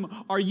 Ask him,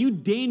 are you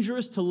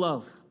dangerous to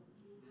love?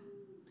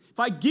 If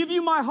I give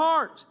you my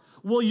heart,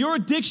 will your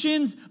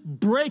addictions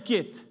break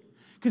it?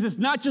 Because it's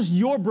not just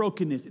your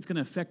brokenness, it's going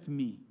to affect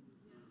me.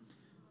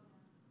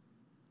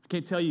 I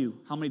can't tell you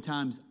how many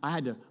times I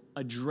had to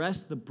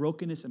address the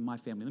brokenness in my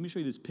family. Let me show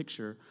you this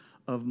picture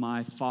of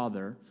my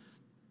father.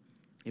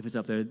 If it's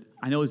up there,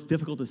 I know it's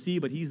difficult to see,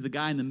 but he's the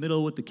guy in the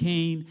middle with the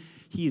cane.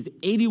 He is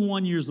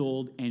 81 years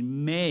old,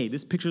 and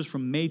this picture is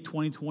from May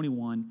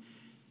 2021.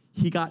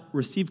 He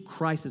received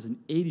Christ as an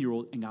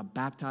 80-year-old and got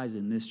baptized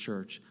in this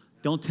church.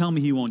 Don't tell me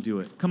he won't do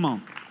it. Come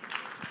on.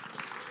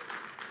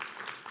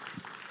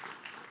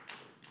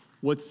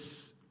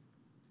 What's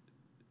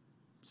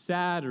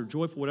sad or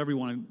joyful, whatever you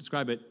want to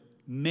describe it,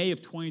 May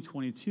of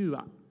 2022,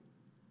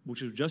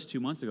 which was just 2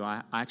 months ago,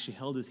 I actually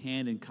held his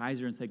hand in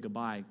Kaiser and said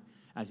goodbye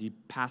as he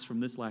passed from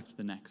this life to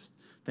the next.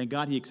 Thank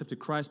God he accepted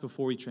Christ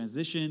before he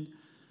transitioned.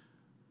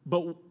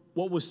 But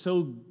what was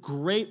so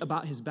great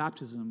about his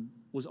baptism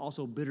was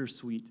also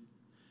bittersweet.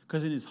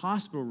 Because in his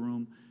hospital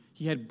room,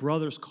 he had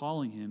brothers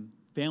calling him,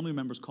 family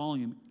members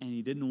calling him, and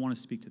he didn't want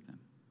to speak to them.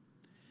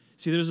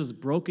 See, there's this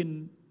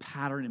broken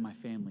pattern in my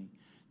family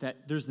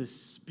that there's this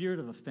spirit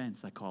of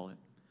offense, I call it.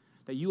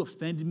 That you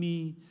offended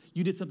me,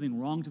 you did something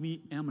wrong to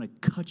me, and I'm going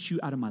to cut you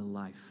out of my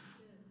life.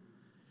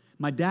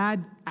 My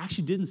dad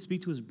actually didn't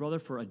speak to his brother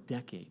for a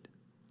decade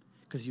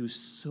because he was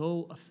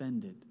so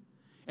offended.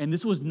 And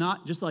this was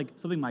not just like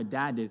something my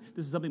dad did.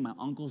 This is something my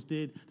uncles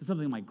did. This is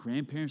something my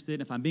grandparents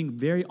did. If I'm being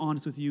very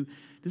honest with you,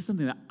 this is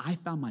something that I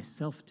found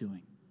myself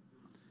doing.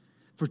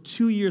 For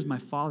 2 years, my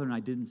father and I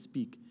didn't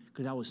speak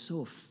because I was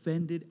so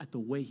offended at the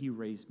way he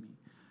raised me.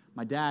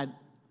 My dad,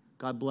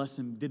 God bless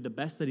him, did the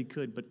best that he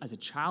could, but as a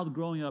child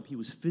growing up, he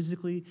was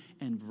physically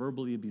and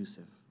verbally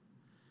abusive.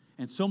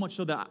 And so much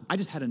so that I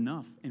just had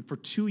enough. And for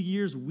 2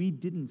 years, we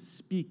didn't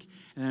speak.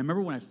 And I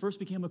remember when I first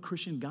became a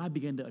Christian, God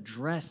began to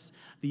address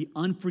the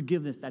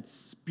unforgiveness, that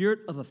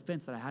spirit of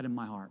offense that I had in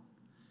my heart.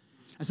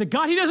 I said,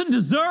 God, he doesn't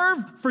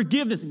deserve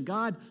forgiveness. And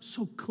God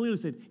so clearly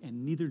said,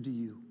 and neither do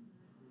you.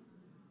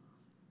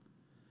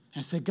 And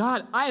I said,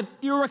 God, I have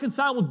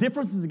irreconcilable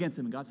differences against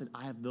him. And God said,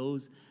 I have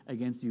those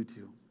against you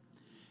too.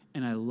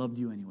 And I loved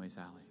you anyways,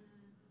 Allie.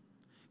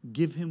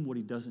 Give him what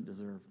he doesn't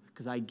deserve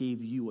because I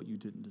gave you what you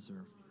didn't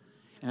deserve.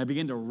 And I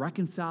began to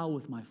reconcile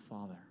with my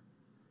father.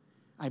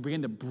 I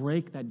began to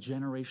break that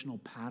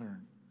generational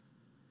pattern.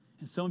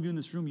 And some of you in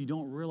this room, you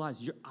don't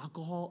realize your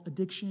alcohol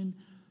addiction,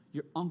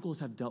 your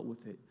uncles have dealt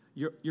with it.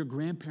 Your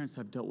grandparents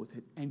have dealt with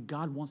it. And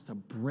God wants to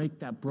break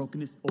that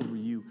brokenness over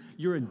you.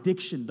 Your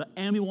addiction, the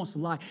enemy wants to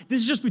lie. This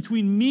is just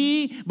between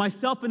me,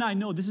 myself, and I.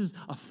 No, this is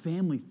a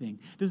family thing.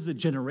 This is a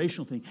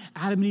generational thing.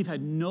 Adam and Eve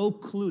had no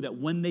clue that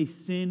when they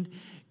sinned,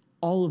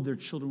 all of their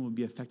children would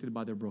be affected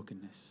by their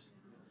brokenness.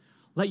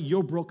 Let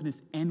your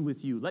brokenness end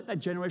with you. Let that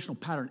generational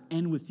pattern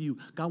end with you.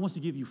 God wants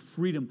to give you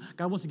freedom.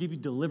 God wants to give you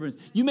deliverance.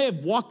 You may have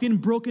walked in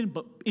broken,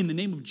 but in the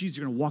name of Jesus,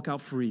 you're going to walk out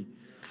free.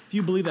 If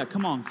you believe that,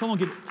 come on. Someone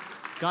give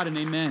God an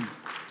amen.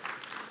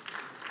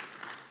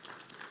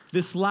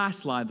 This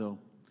last slide, though,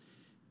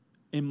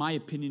 in my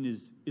opinion,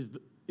 is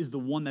the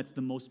one that's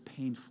the most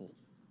painful.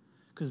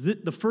 Because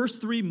the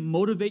first three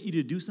motivate you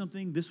to do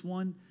something. This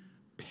one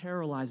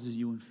paralyzes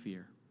you in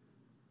fear.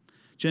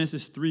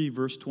 Genesis 3,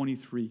 verse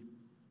 23.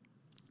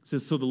 It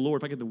says, so the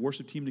Lord, if I get the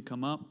worship team to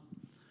come up.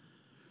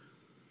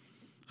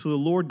 So the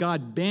Lord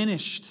God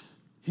banished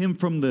him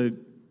from the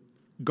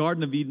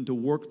Garden of Eden to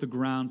work the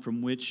ground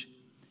from which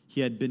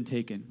he had been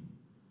taken.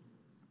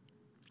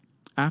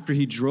 After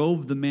he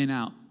drove the man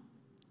out,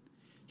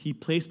 he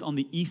placed on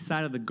the east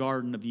side of the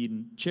Garden of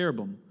Eden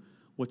cherubim.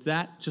 What's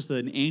that? Just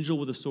an angel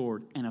with a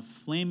sword and a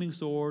flaming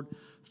sword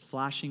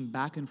flashing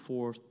back and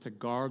forth to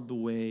guard the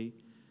way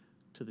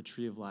to the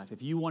tree of life.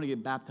 If you want to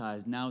get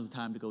baptized, now is the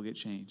time to go get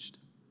changed.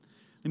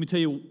 Let me tell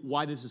you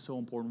why this is so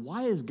important.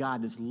 Why is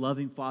God this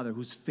loving father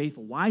who's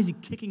faithful? Why is he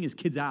kicking his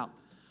kids out?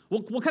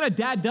 What kind of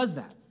dad does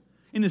that?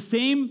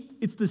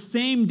 It's the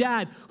same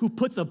dad who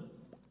puts a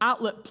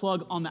outlet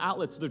plug on the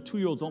outlet so their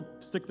 2-year-olds don't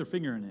stick their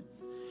finger in it.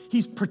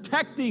 He's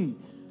protecting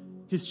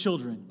his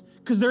children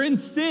because they're in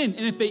sin.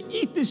 And if they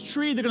eat this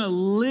tree, they're going to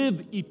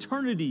live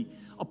eternity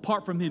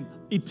apart from him,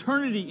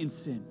 eternity in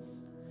sin.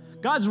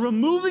 God's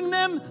removing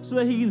them so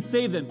that he can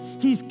save them.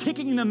 He's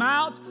kicking them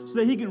out so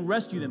that he can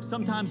rescue them.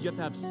 Sometimes you have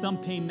to have some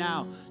pain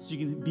now so you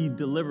can be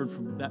delivered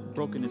from that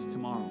brokenness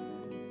tomorrow.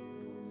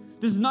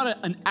 This is not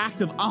an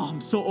act of, oh,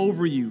 I'm so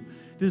over you.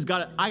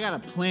 I got a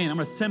plan. I'm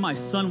going to send my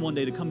son one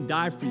day to come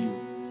die for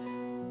you.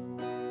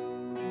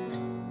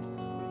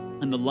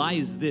 And the lie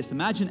is this.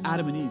 Imagine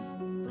Adam and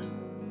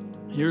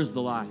Eve. Here's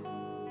the lie.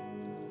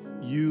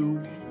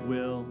 You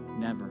will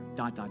never, ...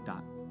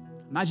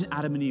 Imagine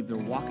Adam and Eve. They're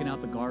walking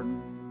out the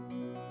garden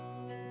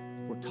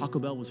where Taco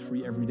Bell was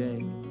free every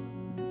day.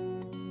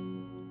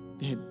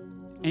 They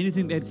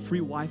had free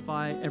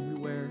Wi-Fi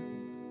everywhere.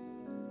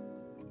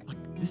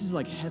 This is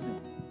like heaven.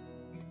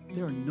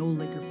 There are no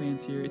Laker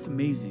fans here. It's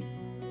amazing.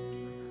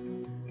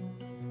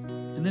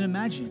 And then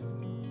imagine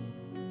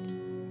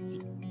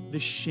the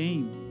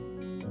shame,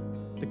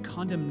 the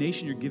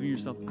condemnation you're giving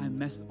yourself. I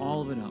messed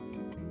all of it up.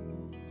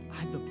 I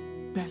had the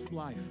best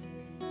life,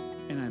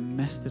 and I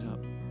messed it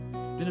up.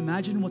 Then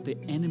imagine what the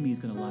enemy is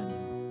going to lie to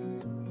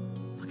you.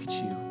 Look at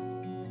you.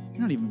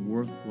 You're not even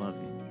worth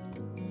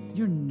loving.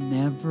 You're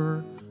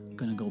never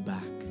going to go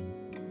back.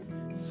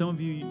 Some of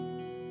you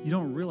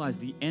don't realize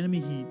the enemy,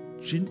 he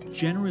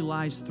generally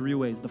lies 3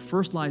 ways. The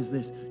first lie is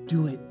this: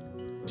 do it.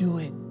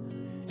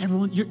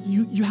 Everyone,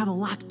 you have a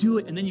lack, do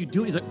it. And then you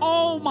do it. He's like,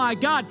 oh my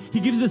God. He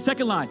gives you the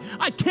second lie.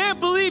 I can't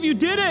believe you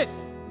did it.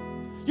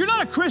 You're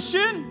not a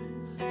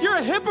Christian. You're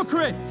a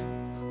hypocrite.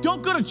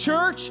 Don't go to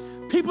church.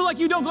 People like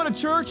you don't go to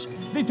church.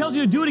 They tells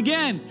you to do it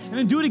again and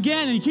then do it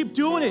again and you keep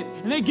doing it.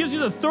 And then it gives you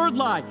the third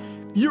lie.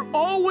 You're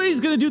always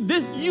going to do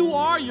this. You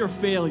are your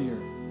failure.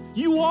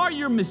 You are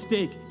your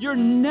mistake. You're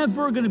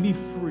never going to be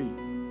free.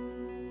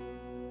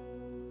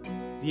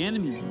 the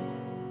enemy,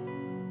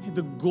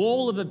 the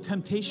goal of the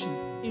temptation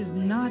is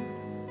not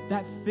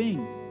that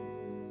thing.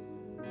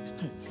 It's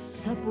to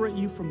separate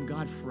you from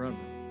God forever.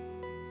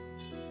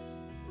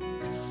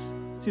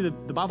 See, the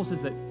Bible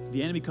says that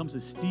the enemy comes to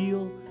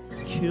steal,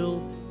 kill,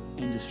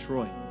 and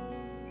destroy.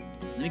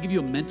 Let me give you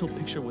a mental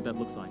picture of what that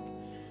looks like.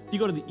 If you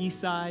go to the east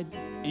side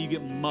and you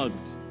get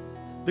mugged,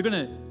 they're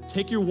going to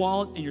take your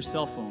wallet and your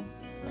cell phone,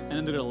 and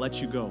then they're going to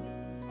let you go.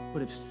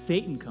 But if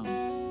Satan comes,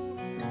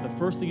 the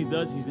first thing he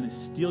does, he's going to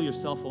steal your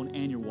cell phone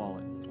and your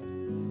wallet.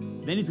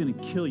 Then he's going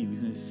to kill you.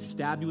 He's going to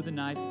stab you with a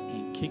knife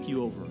and kick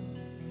you over.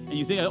 And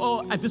you think,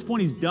 oh, at this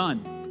point he's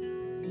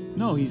done.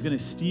 No, he's going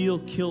to steal,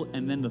 kill,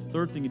 and then the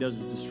third thing he does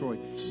is destroy.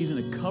 He's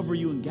going to cover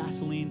you in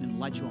gasoline and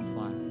light you on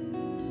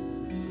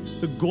fire.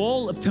 The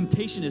goal of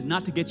temptation is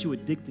not to get you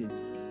addicted.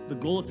 The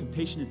goal of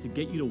temptation is to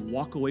get you to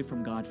walk away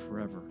from God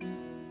forever.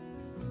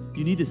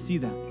 You need to see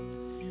that.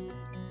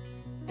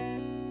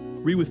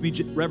 Read with me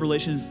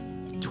Revelations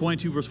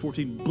 22, verse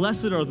 14.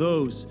 Blessed are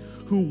those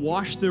who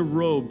wash their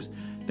robes,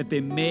 that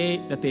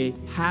they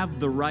have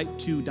the right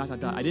to ...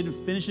 I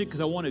didn't finish it because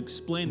I want to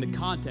explain the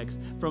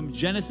context. From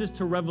Genesis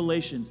to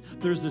Revelations,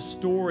 there's the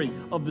story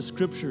of the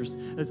scriptures.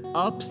 There's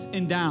ups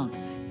and downs.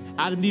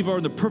 Adam and Eve are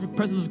in the perfect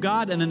presence of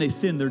God, and then they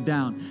sin, they're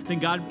down. Then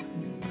God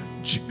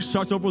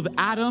starts over with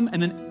Adam,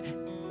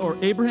 or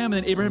Abraham,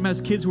 and then Abraham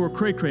has kids who are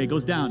cray-cray,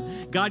 goes down.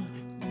 God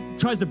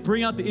tries to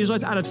bring out the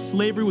Israelites out of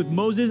slavery with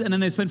Moses, and then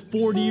they spend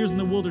 40 years in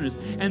the wilderness.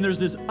 And there's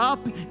this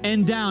up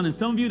and down. And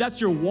some of you, that's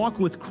your walk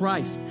with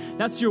Christ.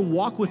 That's your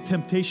walk with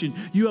temptation.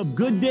 You have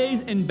good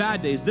days and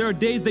bad days. There are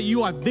days that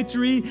you are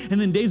victory, and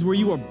then days where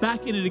you are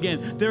back in it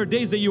again. There are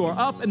days that you are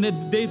up, and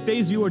then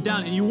days you are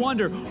down. And you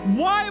wonder,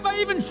 why am I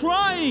even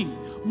trying?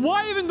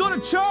 Why even go to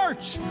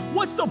church?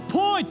 What's the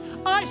point?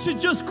 I should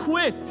just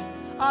quit.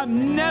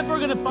 I'm never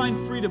going to find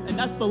freedom. And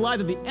that's the lie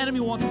that the enemy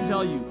wants to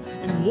tell you.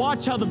 And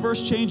watch how the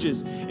verse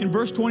changes. In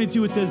verse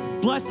 22, it says,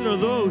 blessed are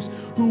those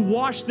who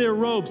wash their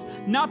robes,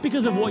 not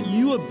because of what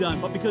you have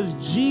done, but because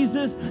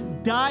Jesus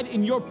died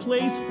in your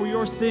place for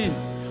your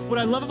sins. What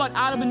I love about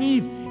Adam and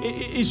Eve,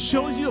 it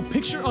shows you a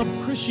picture of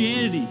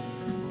Christianity.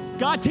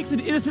 God takes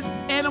an innocent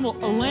animal,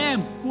 a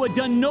lamb who had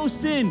done no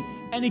sin,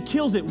 and he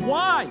kills it.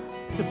 Why?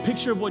 It's a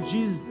picture of what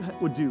Jesus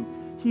would do.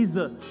 He's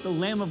the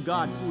Lamb of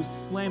God who was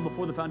slain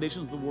before the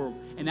foundations of the world.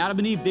 And Adam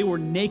and Eve, they were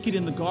naked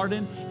in the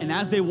garden. And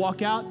as they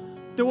walk out,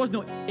 there was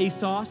no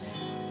ASOS.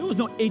 There was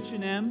no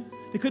H&M.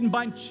 They couldn't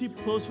buy cheap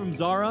clothes from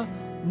Zara.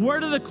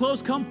 Where did the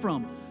clothes come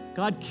from?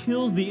 God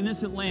kills the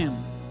innocent lamb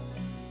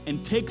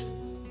and takes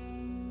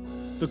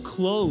the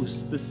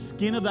clothes, the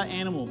skin of that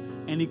animal,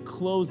 and he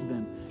clothes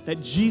them. That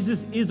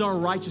Jesus is our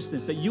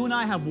righteousness. That you and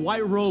I have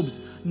white robes,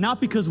 not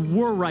because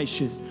we're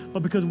righteous,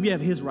 but because we have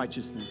his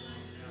righteousness.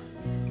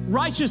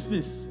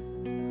 Righteousness,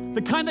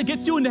 the kind that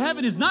gets you into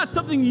heaven, is not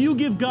something you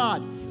give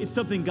God. It's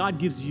something God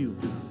gives you.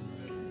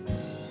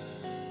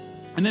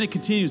 And then it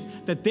continues,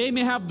 that they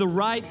may have the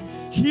right,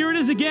 here it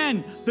is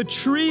again, the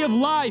tree of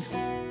life.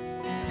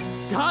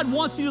 God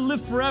wants you to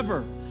live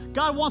forever.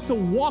 God wants to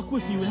walk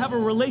with you and have a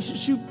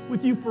relationship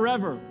with you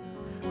forever.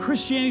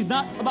 Christianity is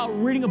not about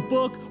reading a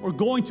book or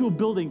going to a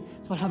building.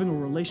 It's about having a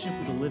relationship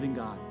with the living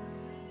God.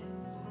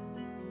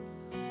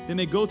 Then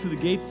they go through the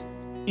gates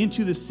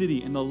into the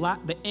city, and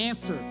the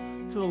answer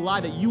to the lie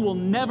that you will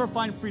never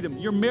find freedom,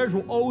 your marriage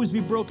will always be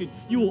broken,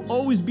 you will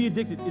always be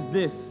addicted, is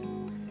this: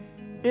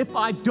 if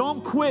I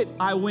don't quit,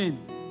 I win.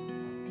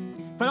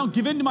 If I don't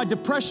give in to my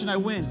depression, I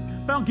win.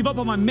 If I don't give up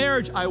on my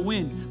marriage, I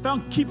win. If I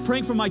don't keep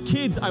praying for my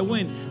kids, I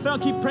win. If I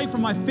don't keep praying for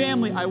my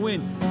family, I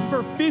win.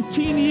 For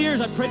 15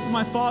 years, I prayed for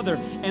my father,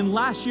 and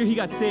last year he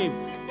got saved.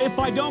 If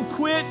I don't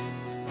quit,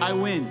 I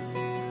win.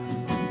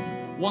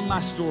 One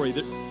last story.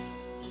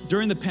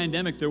 During the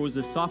pandemic, there was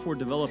a software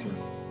developer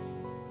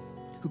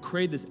who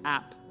created this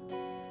app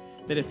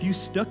that if you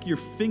stuck your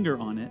finger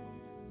on it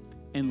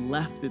and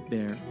left it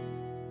there,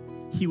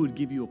 he would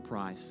give you a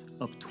prize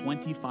of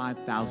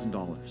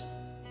 $25,000.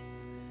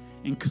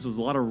 And because there's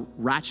a lot of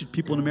ratchet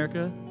people in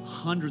America,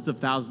 hundreds of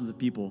thousands of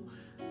people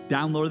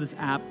downloaded this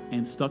app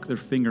and stuck their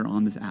finger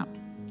on this app.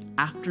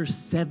 After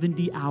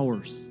 70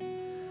 hours,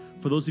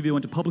 for those of you who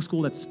went to public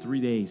school, that's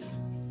 3 days.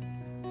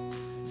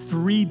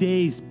 3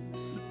 days,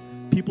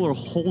 people are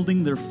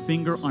holding their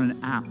finger on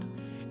an app.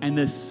 And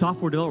the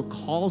software developer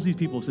calls these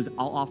people and says,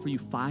 I'll offer you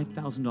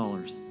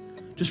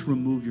 $5,000. Just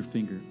remove your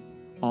finger.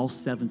 All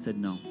 7 said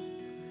no.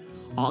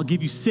 I'll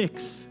give you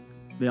 6.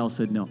 They all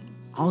said no.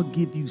 I'll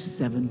give you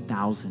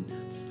 7,000.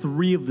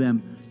 3 of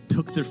them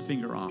took their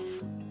finger off.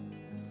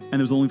 And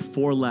there's only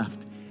 4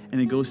 left.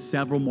 And it goes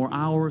several more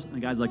hours. And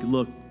the guy's like,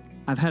 look,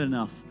 I've had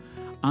enough.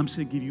 I'm just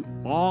going to give you,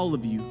 all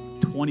of you,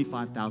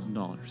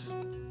 $25,000.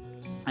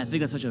 I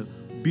think that's such a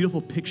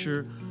beautiful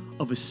picture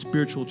of a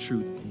spiritual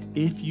truth.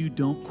 If you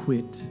don't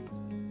quit,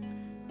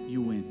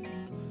 you win.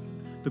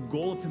 The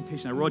goal of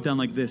temptation, I wrote it down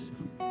like this: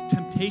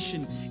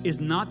 temptation is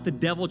not the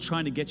devil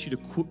trying to get you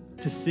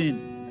to sin.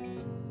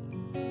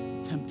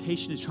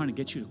 Temptation is trying to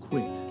get you to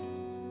quit.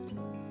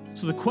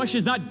 So the question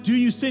is not, do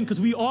you sin?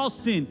 Because we all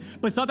sin.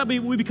 But it's not that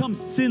we become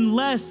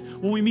sinless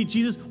when we meet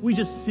Jesus. We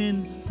just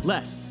sin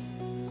less.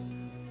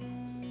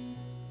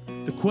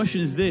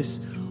 question is this: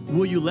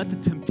 will you let the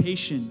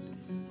temptation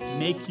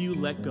make you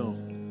let go?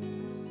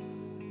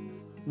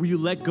 Will you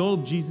let go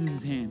of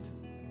Jesus' hand?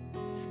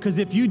 Because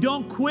if you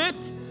don't quit,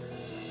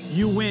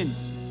 you win.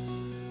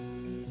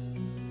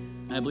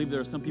 And I believe there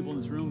are some people in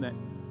this room that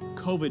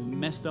COVID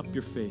messed up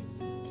your faith.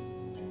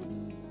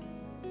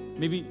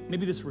 Maybe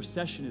this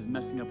recession is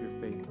messing up your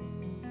faith.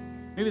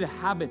 Maybe the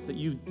habits that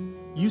you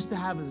used to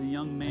have as a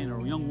young man or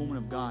a young woman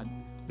of God,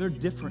 they're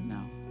different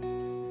now.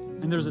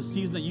 And there's a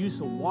season that you used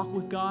to walk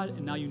with God,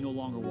 and now you no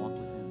longer walk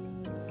with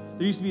Him.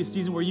 There used to be a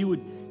season where you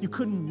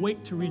couldn't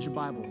wait to read your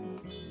Bible,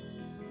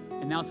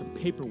 and now it's a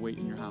paperweight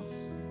in your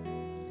house.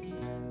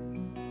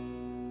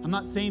 I'm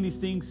not saying these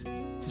things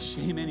to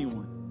shame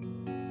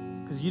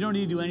anyone, because you don't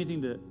need to do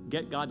anything to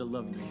get God to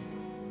love you.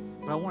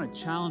 But I want to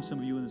challenge some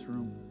of you in this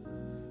room.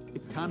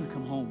 It's time to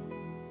come home.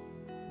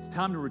 It's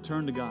time to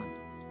return to God,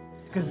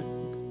 because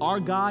our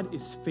God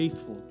is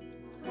faithful.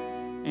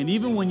 And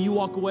even when you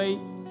walk away,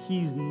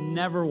 He's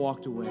never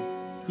walked away.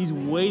 He's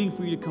waiting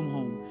for you to come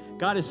home.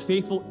 God is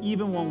faithful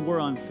even when we're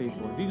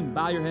unfaithful. If you can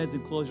bow your heads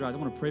and close your eyes, I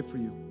want to pray for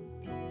you.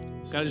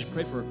 God, I just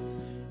pray for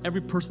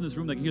every person in this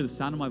room that can hear the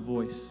sound of my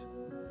voice.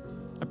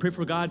 I pray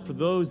for God for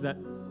those that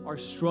are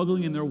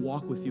struggling in their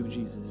walk with you,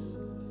 Jesus.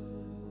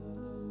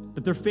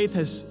 That their faith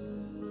has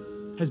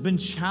been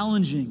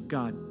challenging,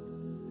 God,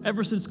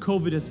 ever since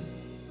COVID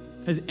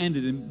has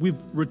ended and we've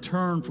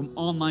returned from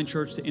online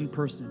church to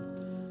in-person.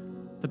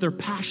 That their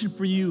passion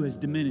for you has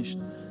diminished.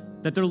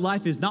 That their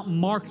life is not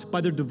marked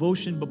by their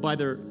devotion, but by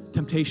their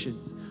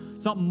temptations.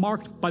 It's not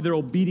marked by their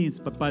obedience,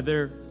 but by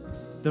their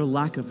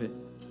lack of it.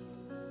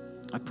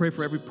 I pray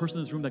for every person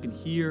in this room that can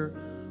hear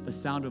the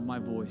sound of my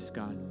voice,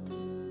 God.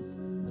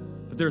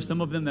 But there are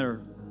some of them that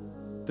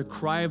the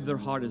cry of their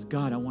heart is,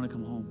 God, I want to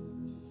come home.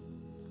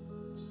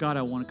 God,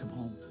 I want to come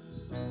home.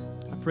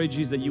 I pray,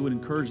 Jesus, that you would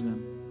encourage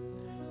them.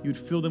 You would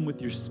fill them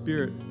with your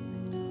Spirit.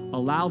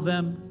 Allow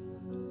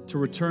them to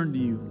return to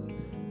you.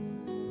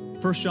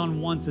 1 John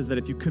 1 says that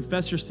if you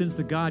confess your sins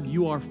to God,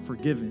 you are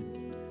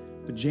forgiven.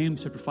 But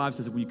James chapter 5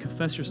 says that when you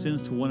confess your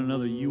sins to one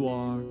another, you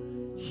are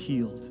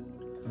healed.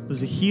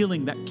 There's a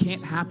healing that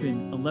can't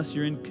happen unless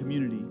you're in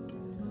community.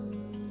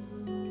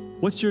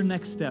 What's your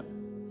next step?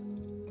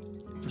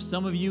 For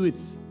some of you,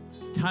 it's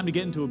time to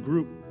get into a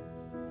group.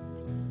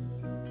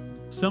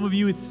 Some of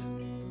you, it's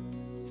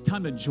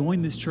time to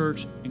join this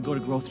church and go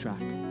to Growth Track.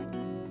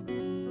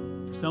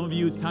 For some of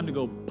you, it's time to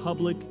go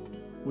public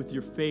with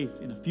your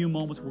faith. In a few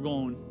moments, we're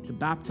going to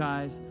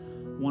baptize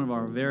one of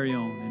our very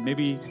own. And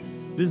maybe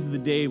this is the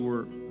day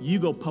where you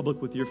go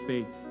public with your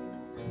faith.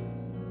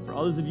 For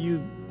others of you,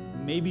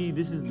 maybe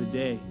this is the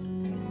day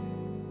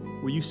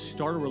where you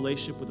start a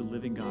relationship with the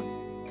living God.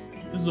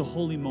 This is a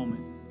holy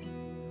moment.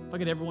 If I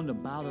get everyone to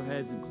bow their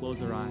heads and close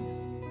their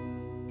eyes.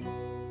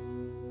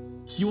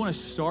 If you want to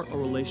start a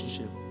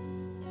relationship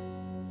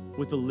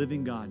with the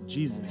living God,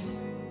 Jesus,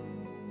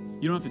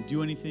 you don't have to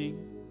do anything.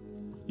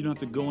 You don't have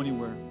to go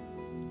anywhere.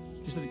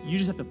 You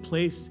just have to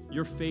place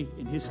your faith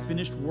in His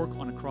finished work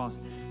on a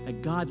cross,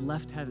 that God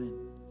left heaven,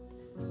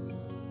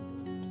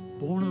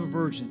 born of a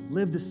virgin,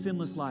 lived a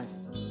sinless life,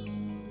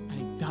 and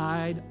He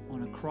died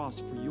on a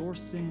cross for your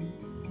sin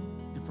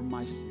and for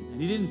my sin.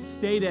 And He didn't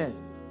stay dead.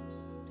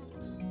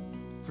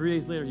 3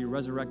 days later, He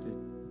resurrected,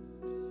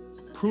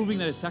 proving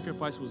that His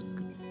sacrifice was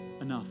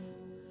enough.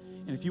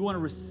 And if you want to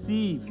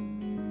receive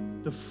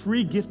the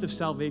free gift of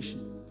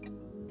salvation,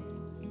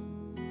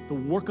 the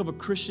work of a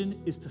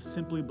Christian is to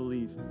simply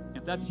believe.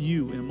 If that's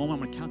you, in a moment,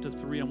 I'm going to count to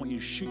 3. I want you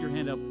to shoot your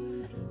hand up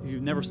if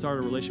you've never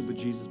started a relationship with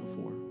Jesus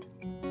before.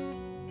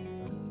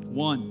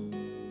 1,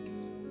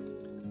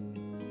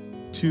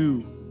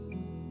 2,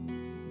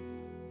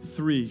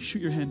 3.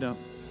 Shoot your hand up.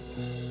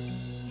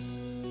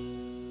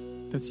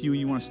 If that's you and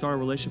you want to start a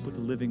relationship with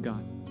the living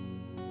God.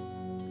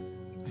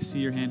 I see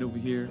your hand over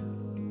here.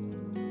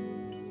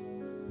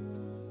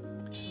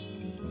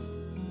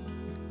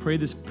 Pray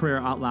this prayer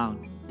out loud.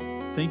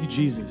 Thank you,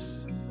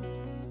 Jesus,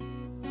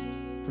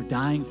 for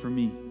dying for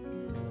me.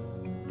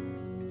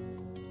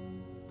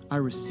 I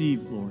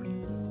receive, Lord,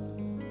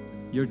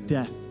 your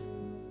death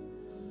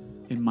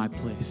in my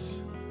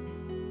place.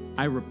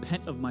 I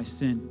repent of my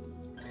sin.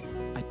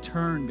 I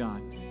turn,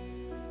 God,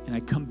 and I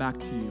come back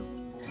to you.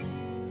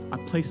 I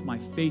place my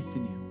faith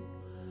in you.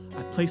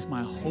 I place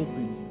my hope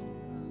in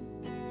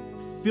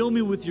you. Fill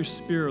me with your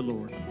Spirit,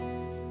 Lord,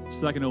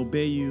 so that I can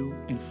obey you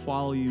and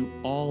follow you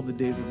all the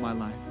days of my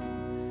life.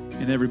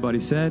 And everybody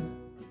said,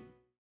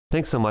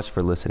 Thanks so much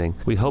for listening.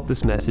 We hope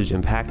this message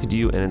impacted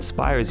you and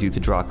inspires you to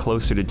draw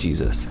closer to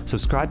Jesus.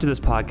 Subscribe to this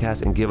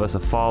podcast and give us a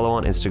follow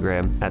on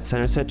Instagram at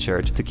Centerset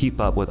Church to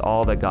keep up with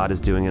all that God is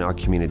doing in our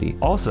community.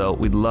 Also,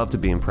 we'd love to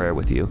be in prayer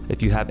with you.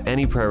 If you have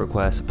any prayer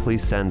requests,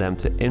 please send them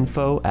to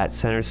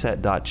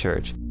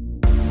info@centerset.church.